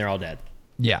I'm thinking they're all dead.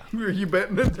 Yeah. Are you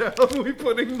betting it down? We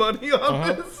putting money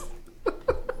on this?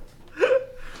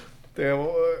 Damn.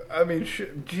 I mean,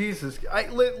 Jesus.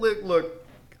 Look.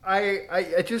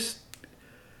 I just.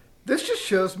 This just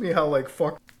shows me how like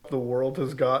fucked up the world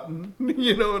has gotten.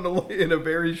 You know, in a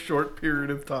very short period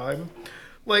of time.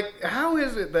 Like, how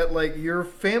is it that like your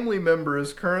family member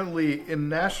is currently in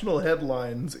national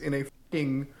headlines in a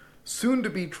fucking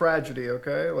soon-to-be tragedy,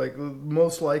 okay? Like,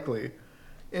 most likely.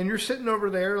 And you're sitting over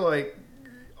there, like,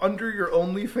 under your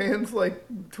OnlyFans, like,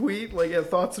 tweet, like, yeah,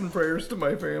 thoughts and prayers to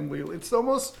my family. It's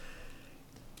almost...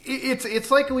 It's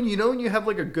like when you have,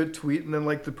 like, a good tweet, and then,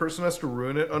 like, the person has to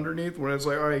ruin it underneath, when it's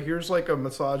like, all right, here's, like, a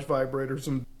massage vibrator,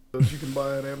 some you can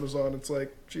buy on Amazon. It's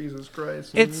like, Jesus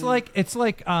Christ. It's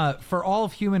like for all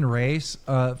of human race,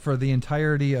 for the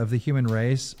entirety of the human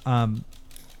race,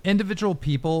 individual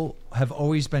people have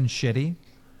always been shitty,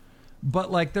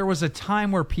 but like there was a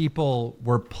time where people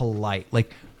were polite,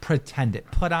 like pretended,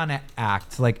 put on an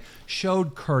act, like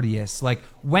showed courteous, like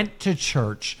went to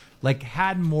church, like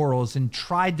had morals and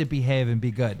tried to behave and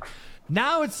be good.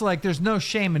 Now it's like there's no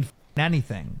shame in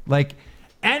anything. Like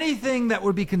anything that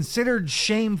would be considered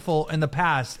shameful in the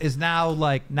past is now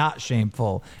like not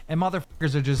shameful, and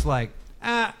motherfuckers are just like,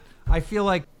 I feel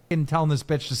like telling this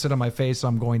bitch to sit on my face, so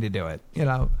I'm going to do it. You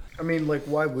know. I mean, like,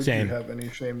 why would Same. you have any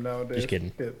shame nowadays? Just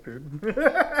kidding. Shit, dude.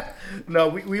 No,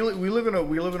 we live in a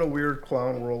weird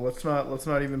clown world. Let's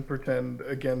not even pretend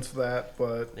against that.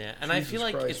 But yeah, and Jesus I feel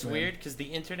like Christ, it's man. weird because the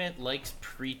internet likes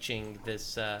preaching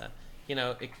this,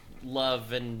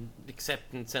 love and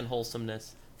acceptance and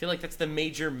wholesomeness. I feel like that's the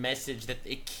major message that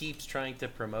it keeps trying to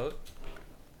promote,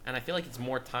 and I feel like it's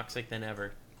more toxic than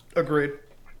ever. Agreed.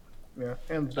 Yeah,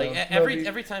 and Like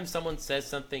every time someone says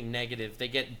something negative, they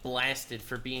get blasted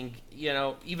for being,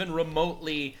 even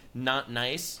remotely not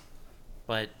nice.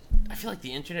 But I feel like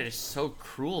the internet is so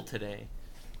cruel today.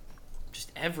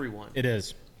 Just everyone. It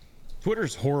is.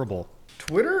 Twitter's horrible.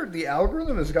 Twitter, the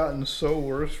algorithm has gotten so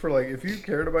worse for like if you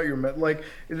cared about your like,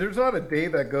 there's not a day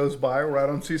that goes by where I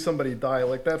don't see somebody die.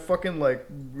 Like that fucking like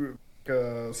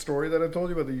story that I told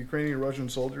you about the Ukrainian Russian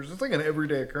soldiers. It's like an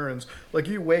everyday occurrence. Like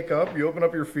you wake up, you open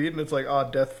up your feed, and it's like,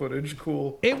 death footage,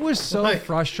 cool. It was so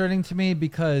frustrating to me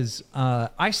because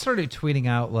I started tweeting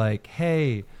out like,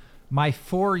 hey, my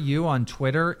For You on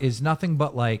Twitter is nothing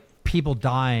but like people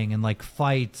dying and like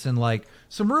fights and like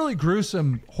some really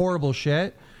gruesome, horrible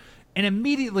shit. And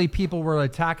immediately people were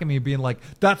attacking me, being like,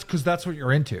 that's because that's what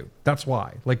you're into. That's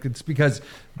why. Like, it's because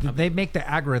they make the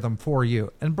algorithm for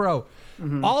you. And bro,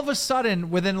 all of a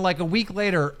sudden, within like a week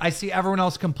later, I see everyone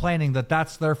else complaining that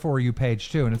that's their For You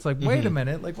page too. And it's like, wait a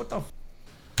minute. Like, what the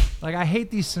Like, I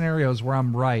hate these scenarios where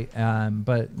I'm right.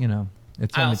 But, you know,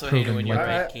 it's I only also hate it proven when you're like,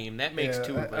 right, Keem. That makes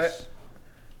two of us.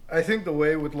 I think the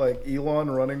way with like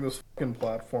Elon running this fucking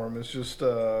platform is just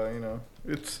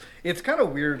it's kind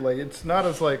of weird. Like it's not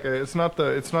as like it's not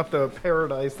the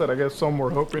paradise that I guess some were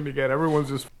hoping to get. Everyone's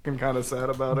just fucking kind of sad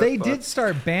about it. They did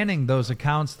start banning those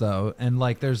accounts though, and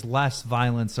like there's less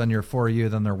violence on your For You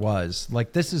than there was.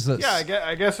 Like this is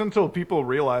I guess until people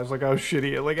realize like how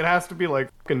shitty it has to be like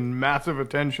fucking massive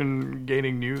attention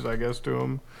gaining news I guess to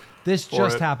them. This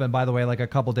just happened, by the way, like a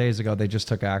couple days ago. They just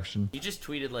took action. He just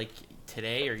tweeted like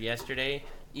today or yesterday,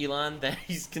 Elon, that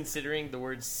he's considering the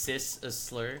word cis a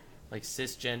slur, like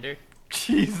cisgender.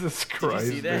 Jesus Christ, Did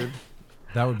you see that? dude.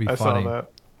 That would be funny.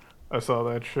 I saw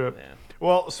that shit. Yeah.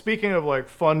 Well, speaking of like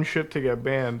fun shit to get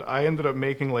banned, I ended up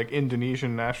making like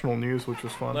Indonesian national news, which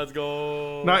was fun. Let's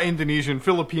go. Not Indonesian,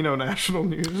 Filipino national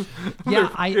news. Yeah,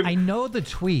 I know the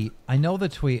tweet. I know the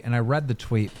tweet, and I read the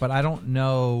tweet, but I don't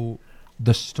know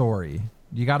the story.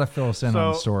 You got to fill us in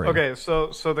on the story. Okay,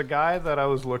 so the guy that I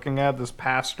was looking at, this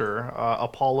pastor,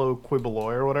 Apollo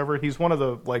Quiboloy or whatever, he's one of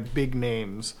the like big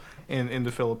names in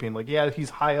the Philippines. Like, yeah,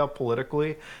 he's high up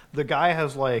politically. The guy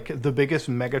has like the biggest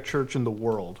mega church in the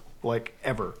world, like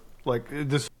ever. Like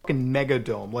this fucking mega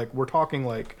dome. Like we're talking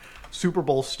like Super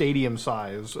Bowl stadium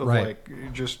size of like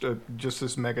just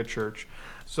this mega church.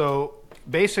 So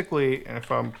basically, and if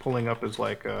I'm pulling up his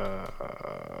like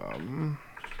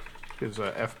his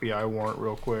FBI warrant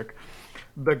real quick.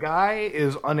 The guy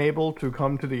is unable to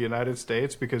come to the United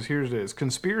States because here's it is.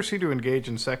 Conspiracy to engage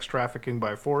in sex trafficking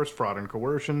by force, fraud, and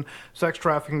coercion. Sex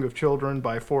trafficking of children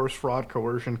by force, fraud,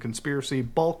 coercion, conspiracy,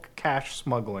 bulk cash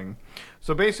smuggling.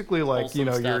 So basically like,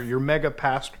 Wholesome stuff. your mega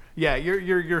pastor. Yeah,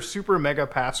 your super mega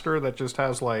pastor that just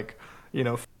has like,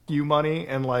 you money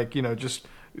and like, just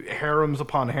harems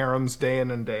upon harems day in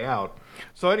and day out.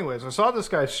 So anyways, I saw this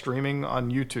guy streaming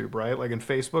on YouTube, right? Like in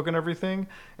Facebook and everything.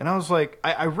 And I was like,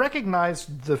 I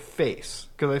recognized the face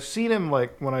because I've seen him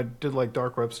like when I did like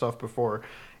dark web stuff before.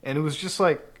 And it was just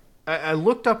like, I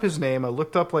looked up his name. I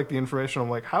looked up like the information. I'm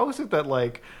like, how is it that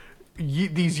like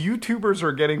these YouTubers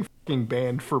are getting fucking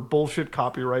banned for bullshit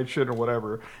copyright shit or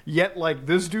whatever, yet like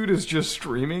this dude is just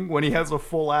streaming when he has a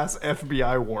full ass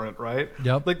FBI warrant, right?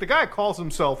 Yep. Like the guy calls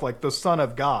himself like the son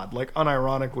of God, like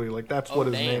unironically, like that's what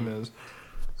his name is.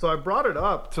 So I brought it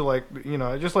up to like,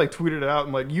 I just like tweeted it out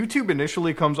and like YouTube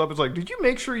initially comes up. It's like, did you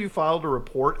make sure you filed a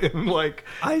report in like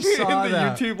I saw in the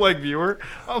that. YouTube like viewer?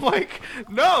 I'm like,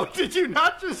 no, did you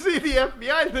not just see the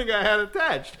FBI thing I had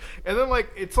attached? And then like,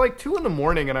 it's like 2 a.m.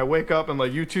 and I wake up and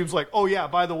like YouTube's like, oh yeah,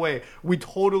 by the way, we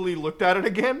totally looked at it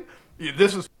again. Yeah,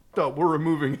 this is up. We're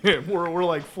removing him. We're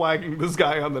like flagging this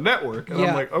guy on the network. And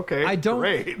I'm like, okay,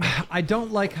 great. I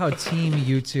don't like how Team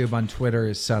YouTube on Twitter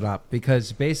is set up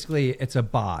because basically it's a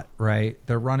bot, right?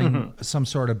 They're running some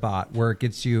sort of bot where it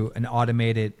gets you an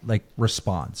automated like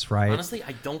response, right? Honestly,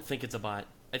 I don't think it's a bot.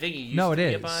 I think it used No, to it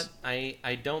be is. a bot.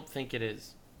 I don't think it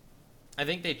is. I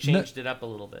think they changed it up a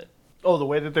little bit. Oh, the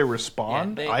way that they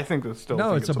respond? Yeah, I think it's still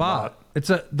No, think it's a bot.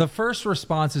 The first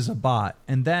response is a bot,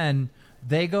 and then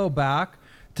they go back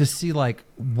to see like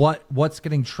what's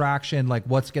getting traction, like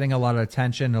what's getting a lot of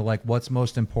attention, or like what's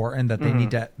most important that they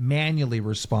need to manually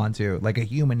respond to, like a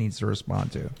human needs to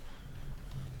respond to.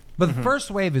 But the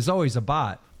first wave is always a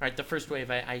bot. All right, the first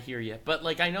wave, I hear you. But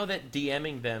like, I know that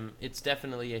DMing them, it's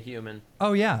definitely a human.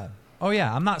 Oh yeah.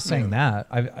 I'm not saying that.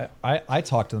 I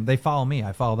talk to them. They follow me.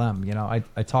 I follow them.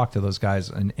 I talk to those guys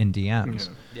in DMs.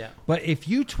 Yeah. But if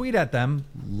you tweet at them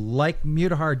like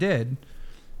Mutahar did,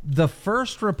 the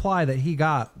first reply that he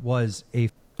got was a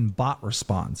f***ing bot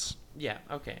response. Yeah,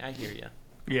 okay, I hear you.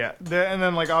 Yeah, and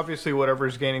then like obviously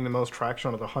whatever's gaining the most traction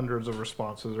out of the hundreds of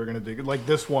responses are going to dig. Like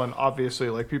this one, obviously,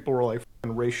 like people were like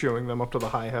f***ing ratioing them up to the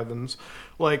high heavens.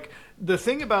 Like the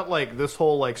thing about like this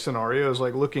whole like scenario is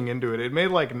like looking into it. It made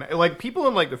like people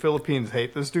in like the Philippines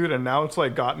hate this dude, and now it's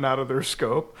like gotten out of their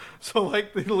scope. So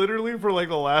like they literally for like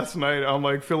the last night on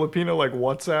like Filipino like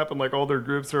WhatsApp and like all their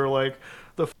groups are like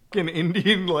the fucking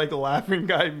Indian like laughing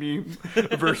guy meme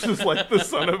versus like the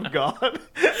son of God.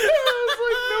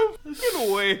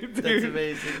 Fucking way, dude. That's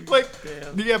amazing. Like,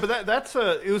 damn. yeah, but that's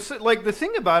it was like the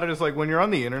thing about it is like when you're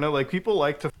on the internet, like people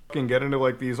like to fucking get into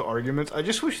like these arguments. I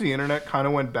just wish the internet kind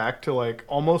of went back to like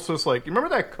almost this like you remember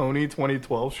that Coney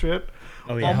 2012 shit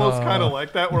Oh, yeah. almost kind of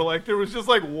like that, where like there was just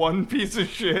like one piece of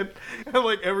shit, and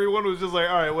like everyone was just like,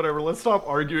 all right, whatever, let's stop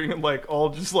arguing and like all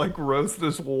just like roast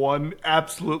this one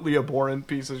absolutely abhorrent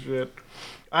piece of shit.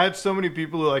 I had so many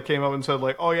people who like came up and said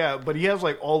like, oh yeah, but he has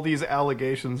like all these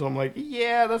allegations. I'm like,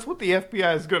 yeah, that's what the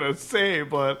FBI is gonna say,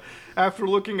 but after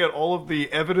looking at all of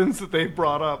the evidence that they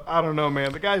brought up, I don't know,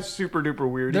 man. The guy's super duper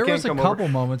weird. There He was can't a come couple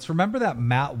over. moments. Remember that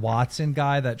Matt Watson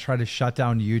guy that tried to shut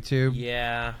down YouTube?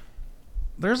 Yeah.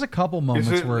 There's a couple moments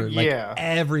it- where like yeah.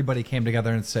 everybody came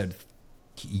together and said,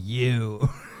 "F- you."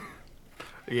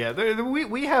 Yeah,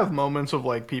 we have moments of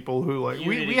like people who like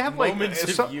we Unity, have like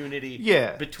moments of unity.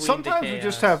 Yeah, between sometimes the we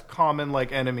just chaos. have common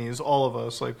like enemies, all of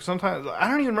us. Like sometimes I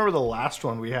don't even remember the last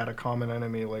one we had a common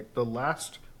enemy. Like the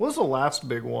last, what was the last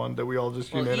big one that we all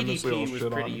just Well, unanimously all EDP was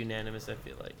shit pretty on? unanimous. I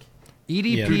feel like.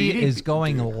 EDP Yeah. Dude, is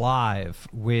going dude. live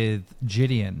with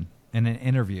Gideon in an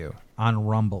interview on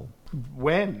Rumble.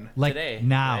 When? Like Today,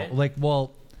 now. right? Like,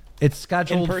 well, it's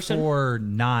scheduled person? for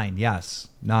 9. Yes,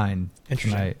 9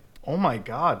 Interesting. tonight. Oh my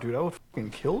god, dude! I would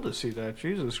fucking kill to see that.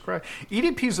 Jesus Christ,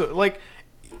 EDP's like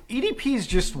EDP's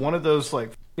just one of those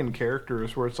like fucking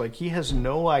characters where it's like he has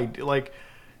no idea. Like,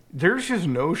 there's just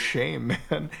no shame,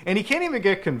 man, and he can't even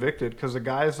get convicted because the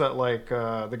guys that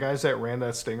ran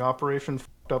that sting operation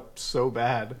fucked up so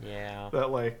bad. Yeah. That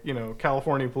like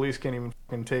California police can't even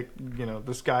fucking take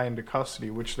this guy into custody,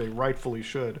 which they rightfully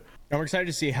should. I'm excited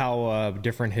to see how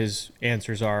different his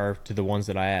answers are to the ones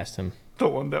that I asked him. The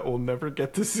one that we'll never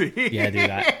get to see. Yeah, dude,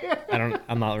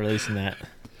 I'm not releasing that.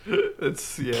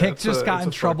 It's Kick it's just a- got it's in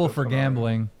a trouble fucked for up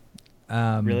phenomenon.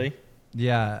 gambling. Really?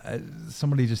 Yeah,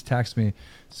 somebody just texted me.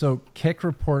 So Kick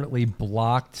reportedly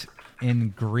blocked in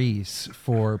Greece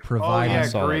for Oh providing. yeah,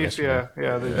 saw that Greece. yesterday.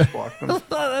 Yeah, they just blocked them.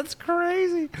 That's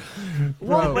crazy.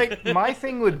 Well, Bro. like my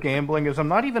thing with gambling is I'm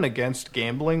not even against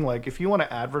gambling. Like if you want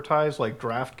to advertise like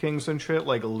DraftKings and shit,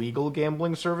 like legal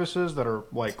gambling services that are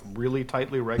like really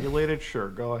tightly regulated, sure,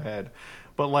 go ahead.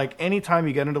 But like anytime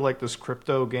you get into like this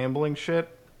crypto gambling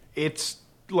shit, it's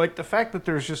like the fact that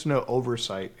there's just no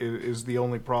oversight is the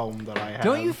only problem that I have.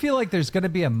 Don't you feel like there's going to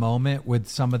be a moment with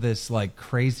some of this like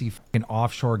crazy fucking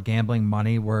offshore gambling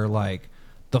money where like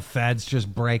the feds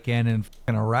just break in and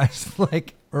fucking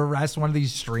arrest one of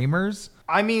these streamers?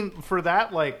 I mean, for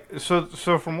that, like, so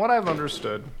from what I've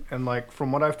understood and like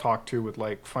from what I've talked to with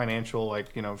like financial, like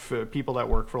people that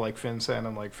work for like FinCEN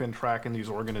and like FinTrack and these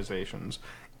organizations,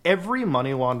 every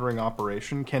money laundering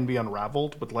operation can be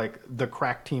unraveled with like the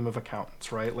crack team of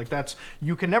accountants, right? Like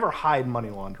you can never hide money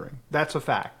laundering. That's a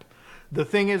fact. The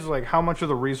thing is like how much of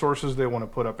the resources they want to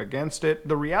put up against it.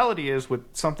 The reality is with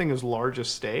something as large as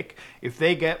stake, if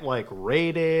they get like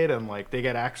raided and like they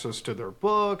get access to their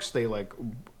books, they like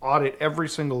audit every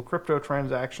single crypto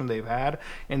transaction they've had,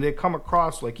 and they come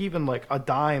across like even like a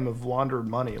dime of laundered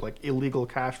money, like illegal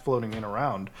cash floating in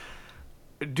around.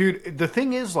 Dude, the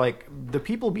thing is, like, the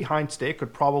people behind stake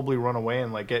could probably run away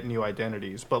and, like, get new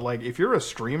identities. But, like, if you're a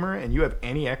streamer and you have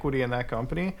any equity in that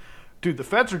company, dude, the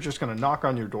feds are just going to knock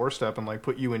on your doorstep and, like,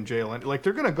 put you in jail. And, like,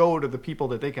 they're going to go to the people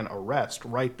that they can arrest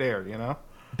right there, you know?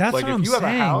 That's like, what if I'm you have a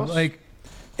saying. house- Like,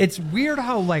 it's weird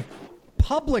how like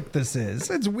public this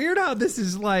is. It's weird how this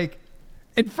is like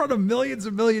in front of millions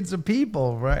and millions of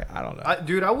people, right? I don't know.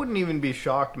 Dude, I wouldn't even be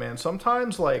shocked, man.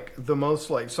 Sometimes the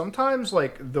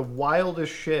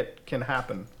wildest shit can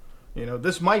happen.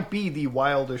 This might be the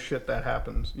wildest shit that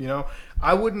happens.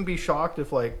 I wouldn't be shocked if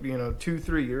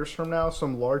 2-3 years from now,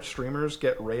 some large streamers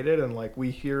get raided and like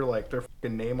we hear like their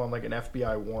fucking name on like an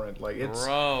FBI warrant. Like it's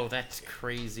Bro, that's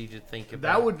crazy to think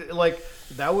about.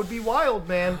 that would be wild,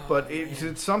 man. But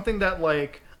it's something that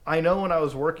like I know when I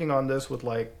was working on this with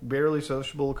like Barely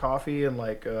Sociable Coffee and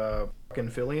like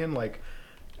fucking Fillion, like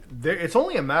it's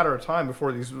only a matter of time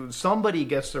before somebody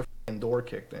gets their fucking door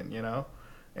kicked in,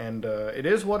 And it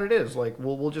is what it is. Like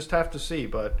we'll just have to see.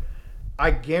 But I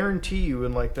guarantee you,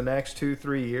 in like the next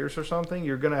 2-3 years or something,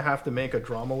 you're gonna have to make a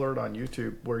drama alert on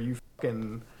YouTube where you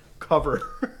fucking cover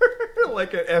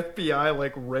like an FBI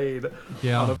like raid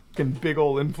Yeah. on a fucking big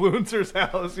old influencer's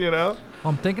house. Well,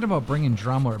 I'm thinking about bringing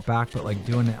Drummer back, but like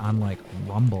doing it on like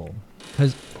Rumble.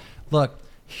 Because look,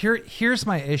 here's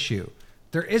my issue.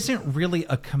 There isn't really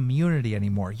a community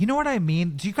anymore. You know what I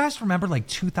mean? Do you guys remember like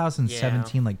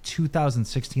 2017, like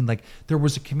 2016? Like there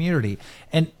was a community.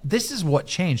 And this is what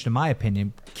changed, in my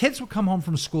opinion. Kids would come home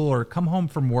from school or come home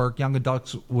from work. Young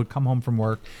adults would come home from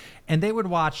work. And they would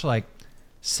watch like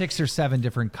 6 or 7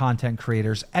 different content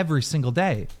creators every single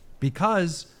day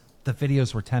because the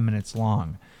videos were 10 minutes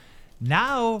long.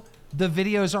 Now the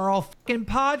videos are all fucking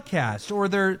podcasts, or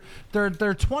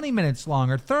they're 20 minutes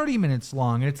long or 30 minutes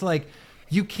long. And it's like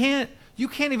you can't you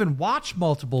can't even watch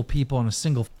multiple people in a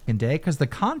single fucking day because the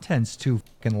content's too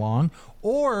fucking long.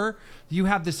 Or you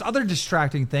have this other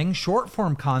distracting thing, short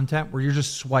form content, where you're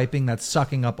just swiping that's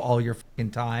sucking up all your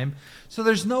fucking time. So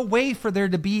there's no way for there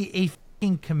to be a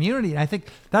fucking community. And I think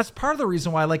that's part of the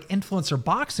reason why I like influencer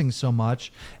boxing so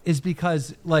much, is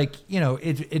because like, you know,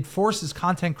 it forces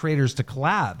content creators to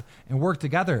collab and work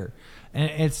together. And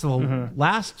it's the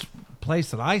last place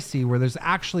that I see where there's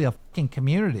actually a fucking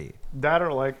community. That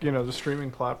are like, you know, the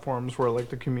streaming platforms where like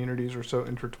the communities are so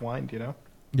intertwined, you know?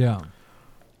 Yeah.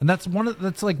 And that's one of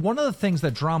the things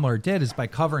that Dromler did, is by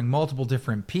covering multiple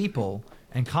different people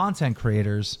and content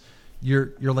creators,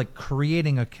 you're like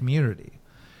creating a community.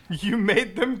 You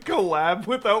made them collab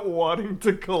without wanting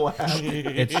to collab.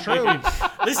 It's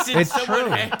true. Listen, It's someone true.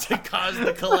 had to cause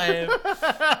the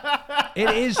collab. It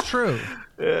is true.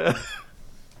 Yeah.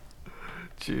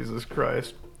 Jesus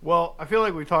Christ. Well, I feel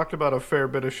like we talked about a fair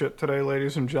bit of shit today,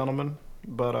 ladies and gentlemen.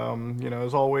 But, you know,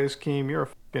 as always, Keem, you're a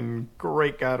fucking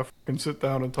great guy to fucking sit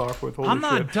down and talk with. Holy I'm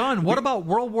not shit. done. What about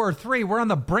World War III? We're on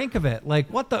the brink of it. Like,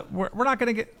 what the? We're not going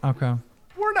to get... Okay.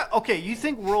 We're not... Okay, you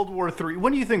think World War III...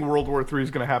 When do you think World War III is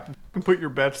going to happen? You can put your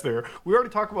bets there. We already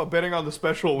talked about betting on the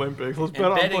Special Olympics. Let's bet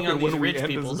And on betting fucking on these when we rich end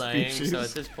people as a dying. species. So at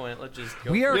this point, let's just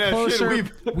go. We are Yeah, closer.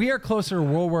 shit, We are closer to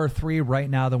World War III right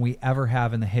now than we ever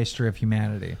have in the history of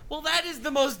humanity. Well, that is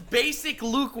the most basic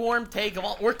lukewarm take of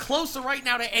all. We're closer right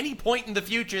now to any point in the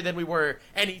future than we were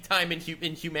any time in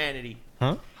humanity.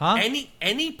 Huh?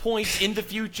 Any point in the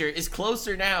future is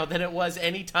closer now than it was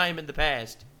any time in the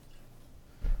past.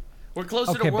 We're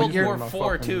closer Okay, to but World you're-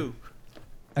 War IV too.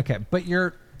 Okay, but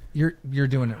you're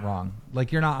doing it wrong.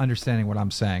 Like, you're not understanding what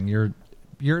I'm saying.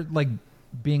 You're like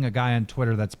being a guy on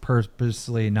Twitter that's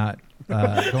purposely not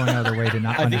going out of their way to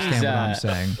not I think understand he's,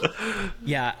 what I'm saying.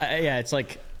 Yeah, it's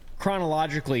like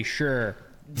chronologically, sure.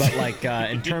 But like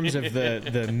in terms of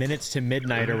the minutes to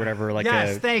midnight or whatever, like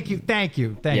Yes, thank you.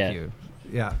 Yeah.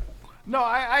 Yeah. No,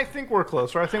 I think we're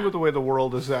closer. I think with the way the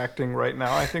world is acting right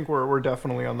now, I think we're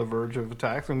definitely on the verge of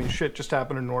attacks. I mean, shit just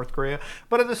happened in North Korea.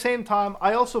 But at the same time,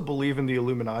 I also believe in the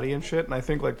Illuminati and shit, and I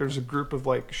think like there's a group of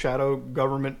like shadow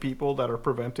government people that are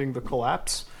preventing the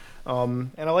collapse.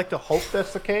 And I like to hope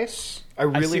that's the case. I I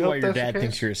really see hope why your that's dad the case.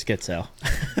 thinks you're a schizo.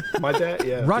 My dad,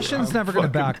 yeah. Russians dude, never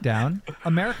going to fucking- back down.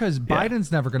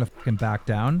 Biden's never going to fucking back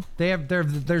down.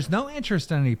 There's no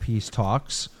interest in any peace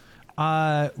talks.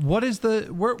 What's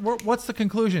the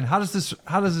conclusion? How does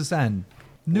this end?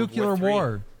 Nuclear War III.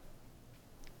 war.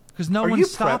 Because no Are you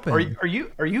one's prep? stopping. Are you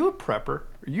a prepper?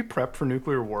 Are you prepped for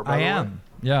nuclear war? By I the way? am.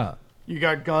 Yeah, You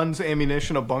got guns,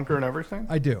 ammunition, a bunker, and everything.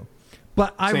 I do.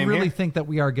 But I Same really here. think that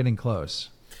we are getting close.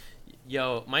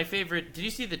 Yo, my favorite. Did you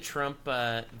see the Trump?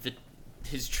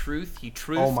 His truth. He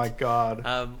truthed. Oh my god.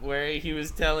 Where he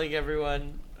was telling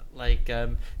everyone, like,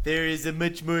 there is a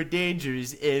much more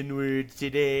dangerous N-word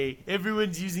today.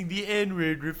 Everyone's using the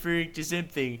N-word referring to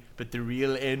something, but the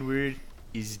real N-word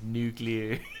is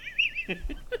nuclear.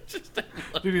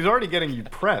 Dude, he's already getting you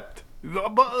prepped.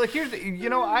 But like, here's the, you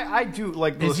know, I do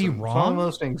like. Is he listen, wrong? My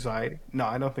most anxiety. No,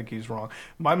 I don't think he's wrong.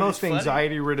 My most funny.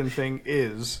 anxiety-ridden thing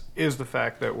is the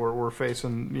fact that we're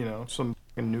facing, you know, some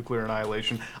fucking nuclear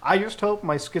annihilation. I just hope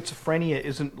my schizophrenia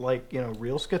isn't like, you know,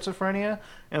 real schizophrenia,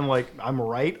 and like I'm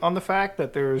right on the fact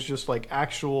that there is just like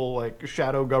actual like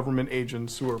shadow government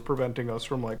agents who are preventing us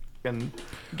from like fucking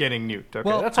getting nuked. Okay,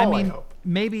 Well, that's all I mean, hope.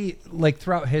 maybe like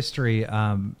throughout history,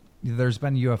 there's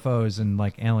been UFOs and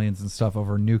like aliens and stuff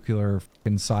over nuclear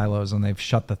fucking silos, and they've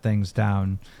shut the things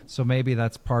down. So maybe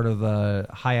that's part of the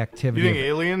high You activity. think of-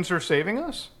 aliens are saving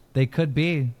us? They could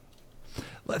be.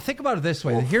 Think about it this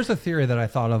way. Here's a theory that I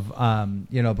thought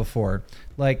of, before.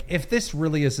 Like, if this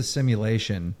really is a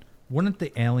simulation, wouldn't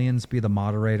the aliens be the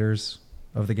moderators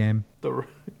of the game?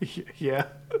 Yeah,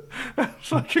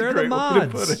 that's like a They're the great way to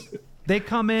put mods. it. They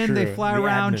come in, they True. fly The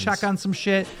around, admins. check on some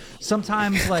shit.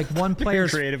 Sometimes, like, one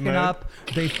player's creative fucking mode. up.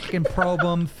 They fucking probe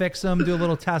them, fix them, do a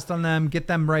little test on them, get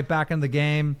them right back in the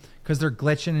game because they're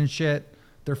glitching and shit.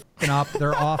 They're fucking up.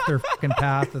 They're off their fucking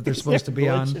path that they're supposed to be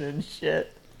on. Glitching and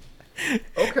shit.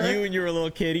 Okay. You when you were a little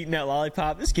kid eating that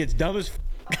lollipop. This kid's dumb as.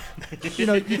 You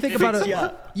know, you think about Fix it. you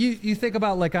up. You think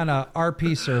about like on a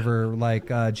RP server, like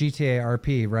GTA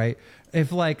RP, right?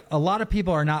 If like a lot of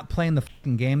people are not playing the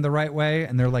fucking game the right way,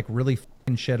 and they're like really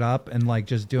fucking shit up and like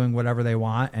just doing whatever they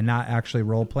want and not actually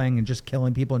role playing and just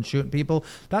killing people and shooting people,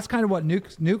 that's kind of what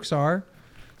nukes are.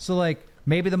 So like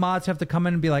maybe the mods have to come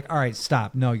in and be like, all right,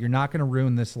 stop. No, you're not going to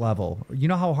ruin this level. You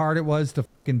know how hard it was to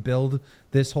fucking build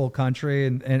this whole country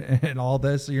and all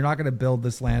this? So you're not going to build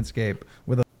this landscape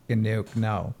with a fucking nuke.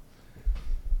 No.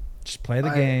 Just play the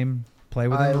game, play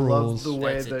within I the love rules. the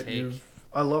way That's a that take. you've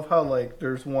I love how, like,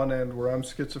 there's one end where I'm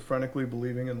schizophrenically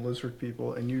believing in lizard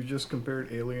people, and you just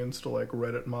compared aliens to, like,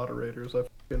 Reddit moderators.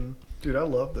 Dude, I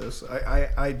love this.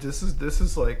 This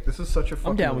is such a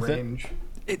fucking down with it. range.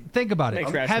 Think about it.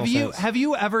 Makes rational sense. Have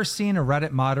you ever seen a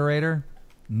Reddit moderator?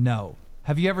 No.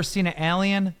 Have you ever seen an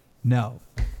alien? No.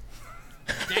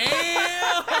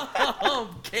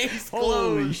 Damn! Case closed.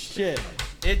 Holy shit.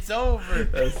 It's over.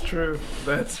 That's true.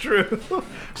 That's true.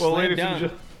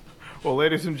 Well,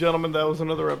 ladies and gentlemen, that was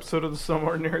another episode of the Some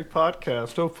Ordinary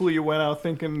Podcast. Hopefully you went out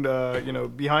thinking,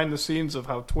 behind the scenes of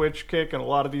how Twitch, Kick, and a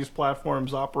lot of these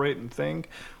platforms operate and think.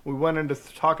 We went into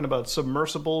talking about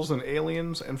submersibles and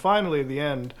aliens. And finally, at the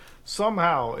end,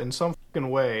 somehow, in some fucking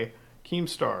way,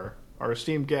 Keemstar, our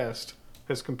esteemed guest,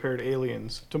 has compared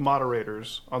aliens to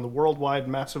moderators on the worldwide,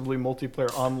 massively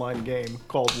multiplayer online game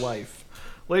called Life.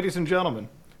 Ladies and gentlemen,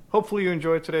 hopefully you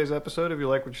enjoyed today's episode. If you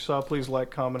like what you saw, please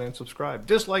like, comment, and subscribe.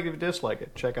 Dislike if you dislike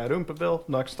it. Check out Oompaville,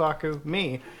 Nuxtaku,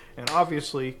 me, and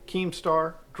obviously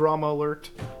Keemstar, Drama Alert,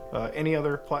 any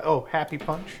other... Happy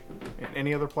Punch, and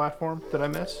any other platform. Did I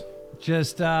miss?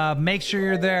 Just make sure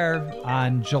you're there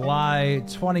on July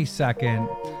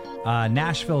 22nd,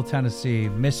 Nashville, Tennessee,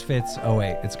 Misfits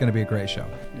 08. It's going to be a great show.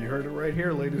 You heard it right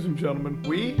here, ladies and gentlemen.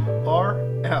 We are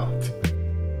out.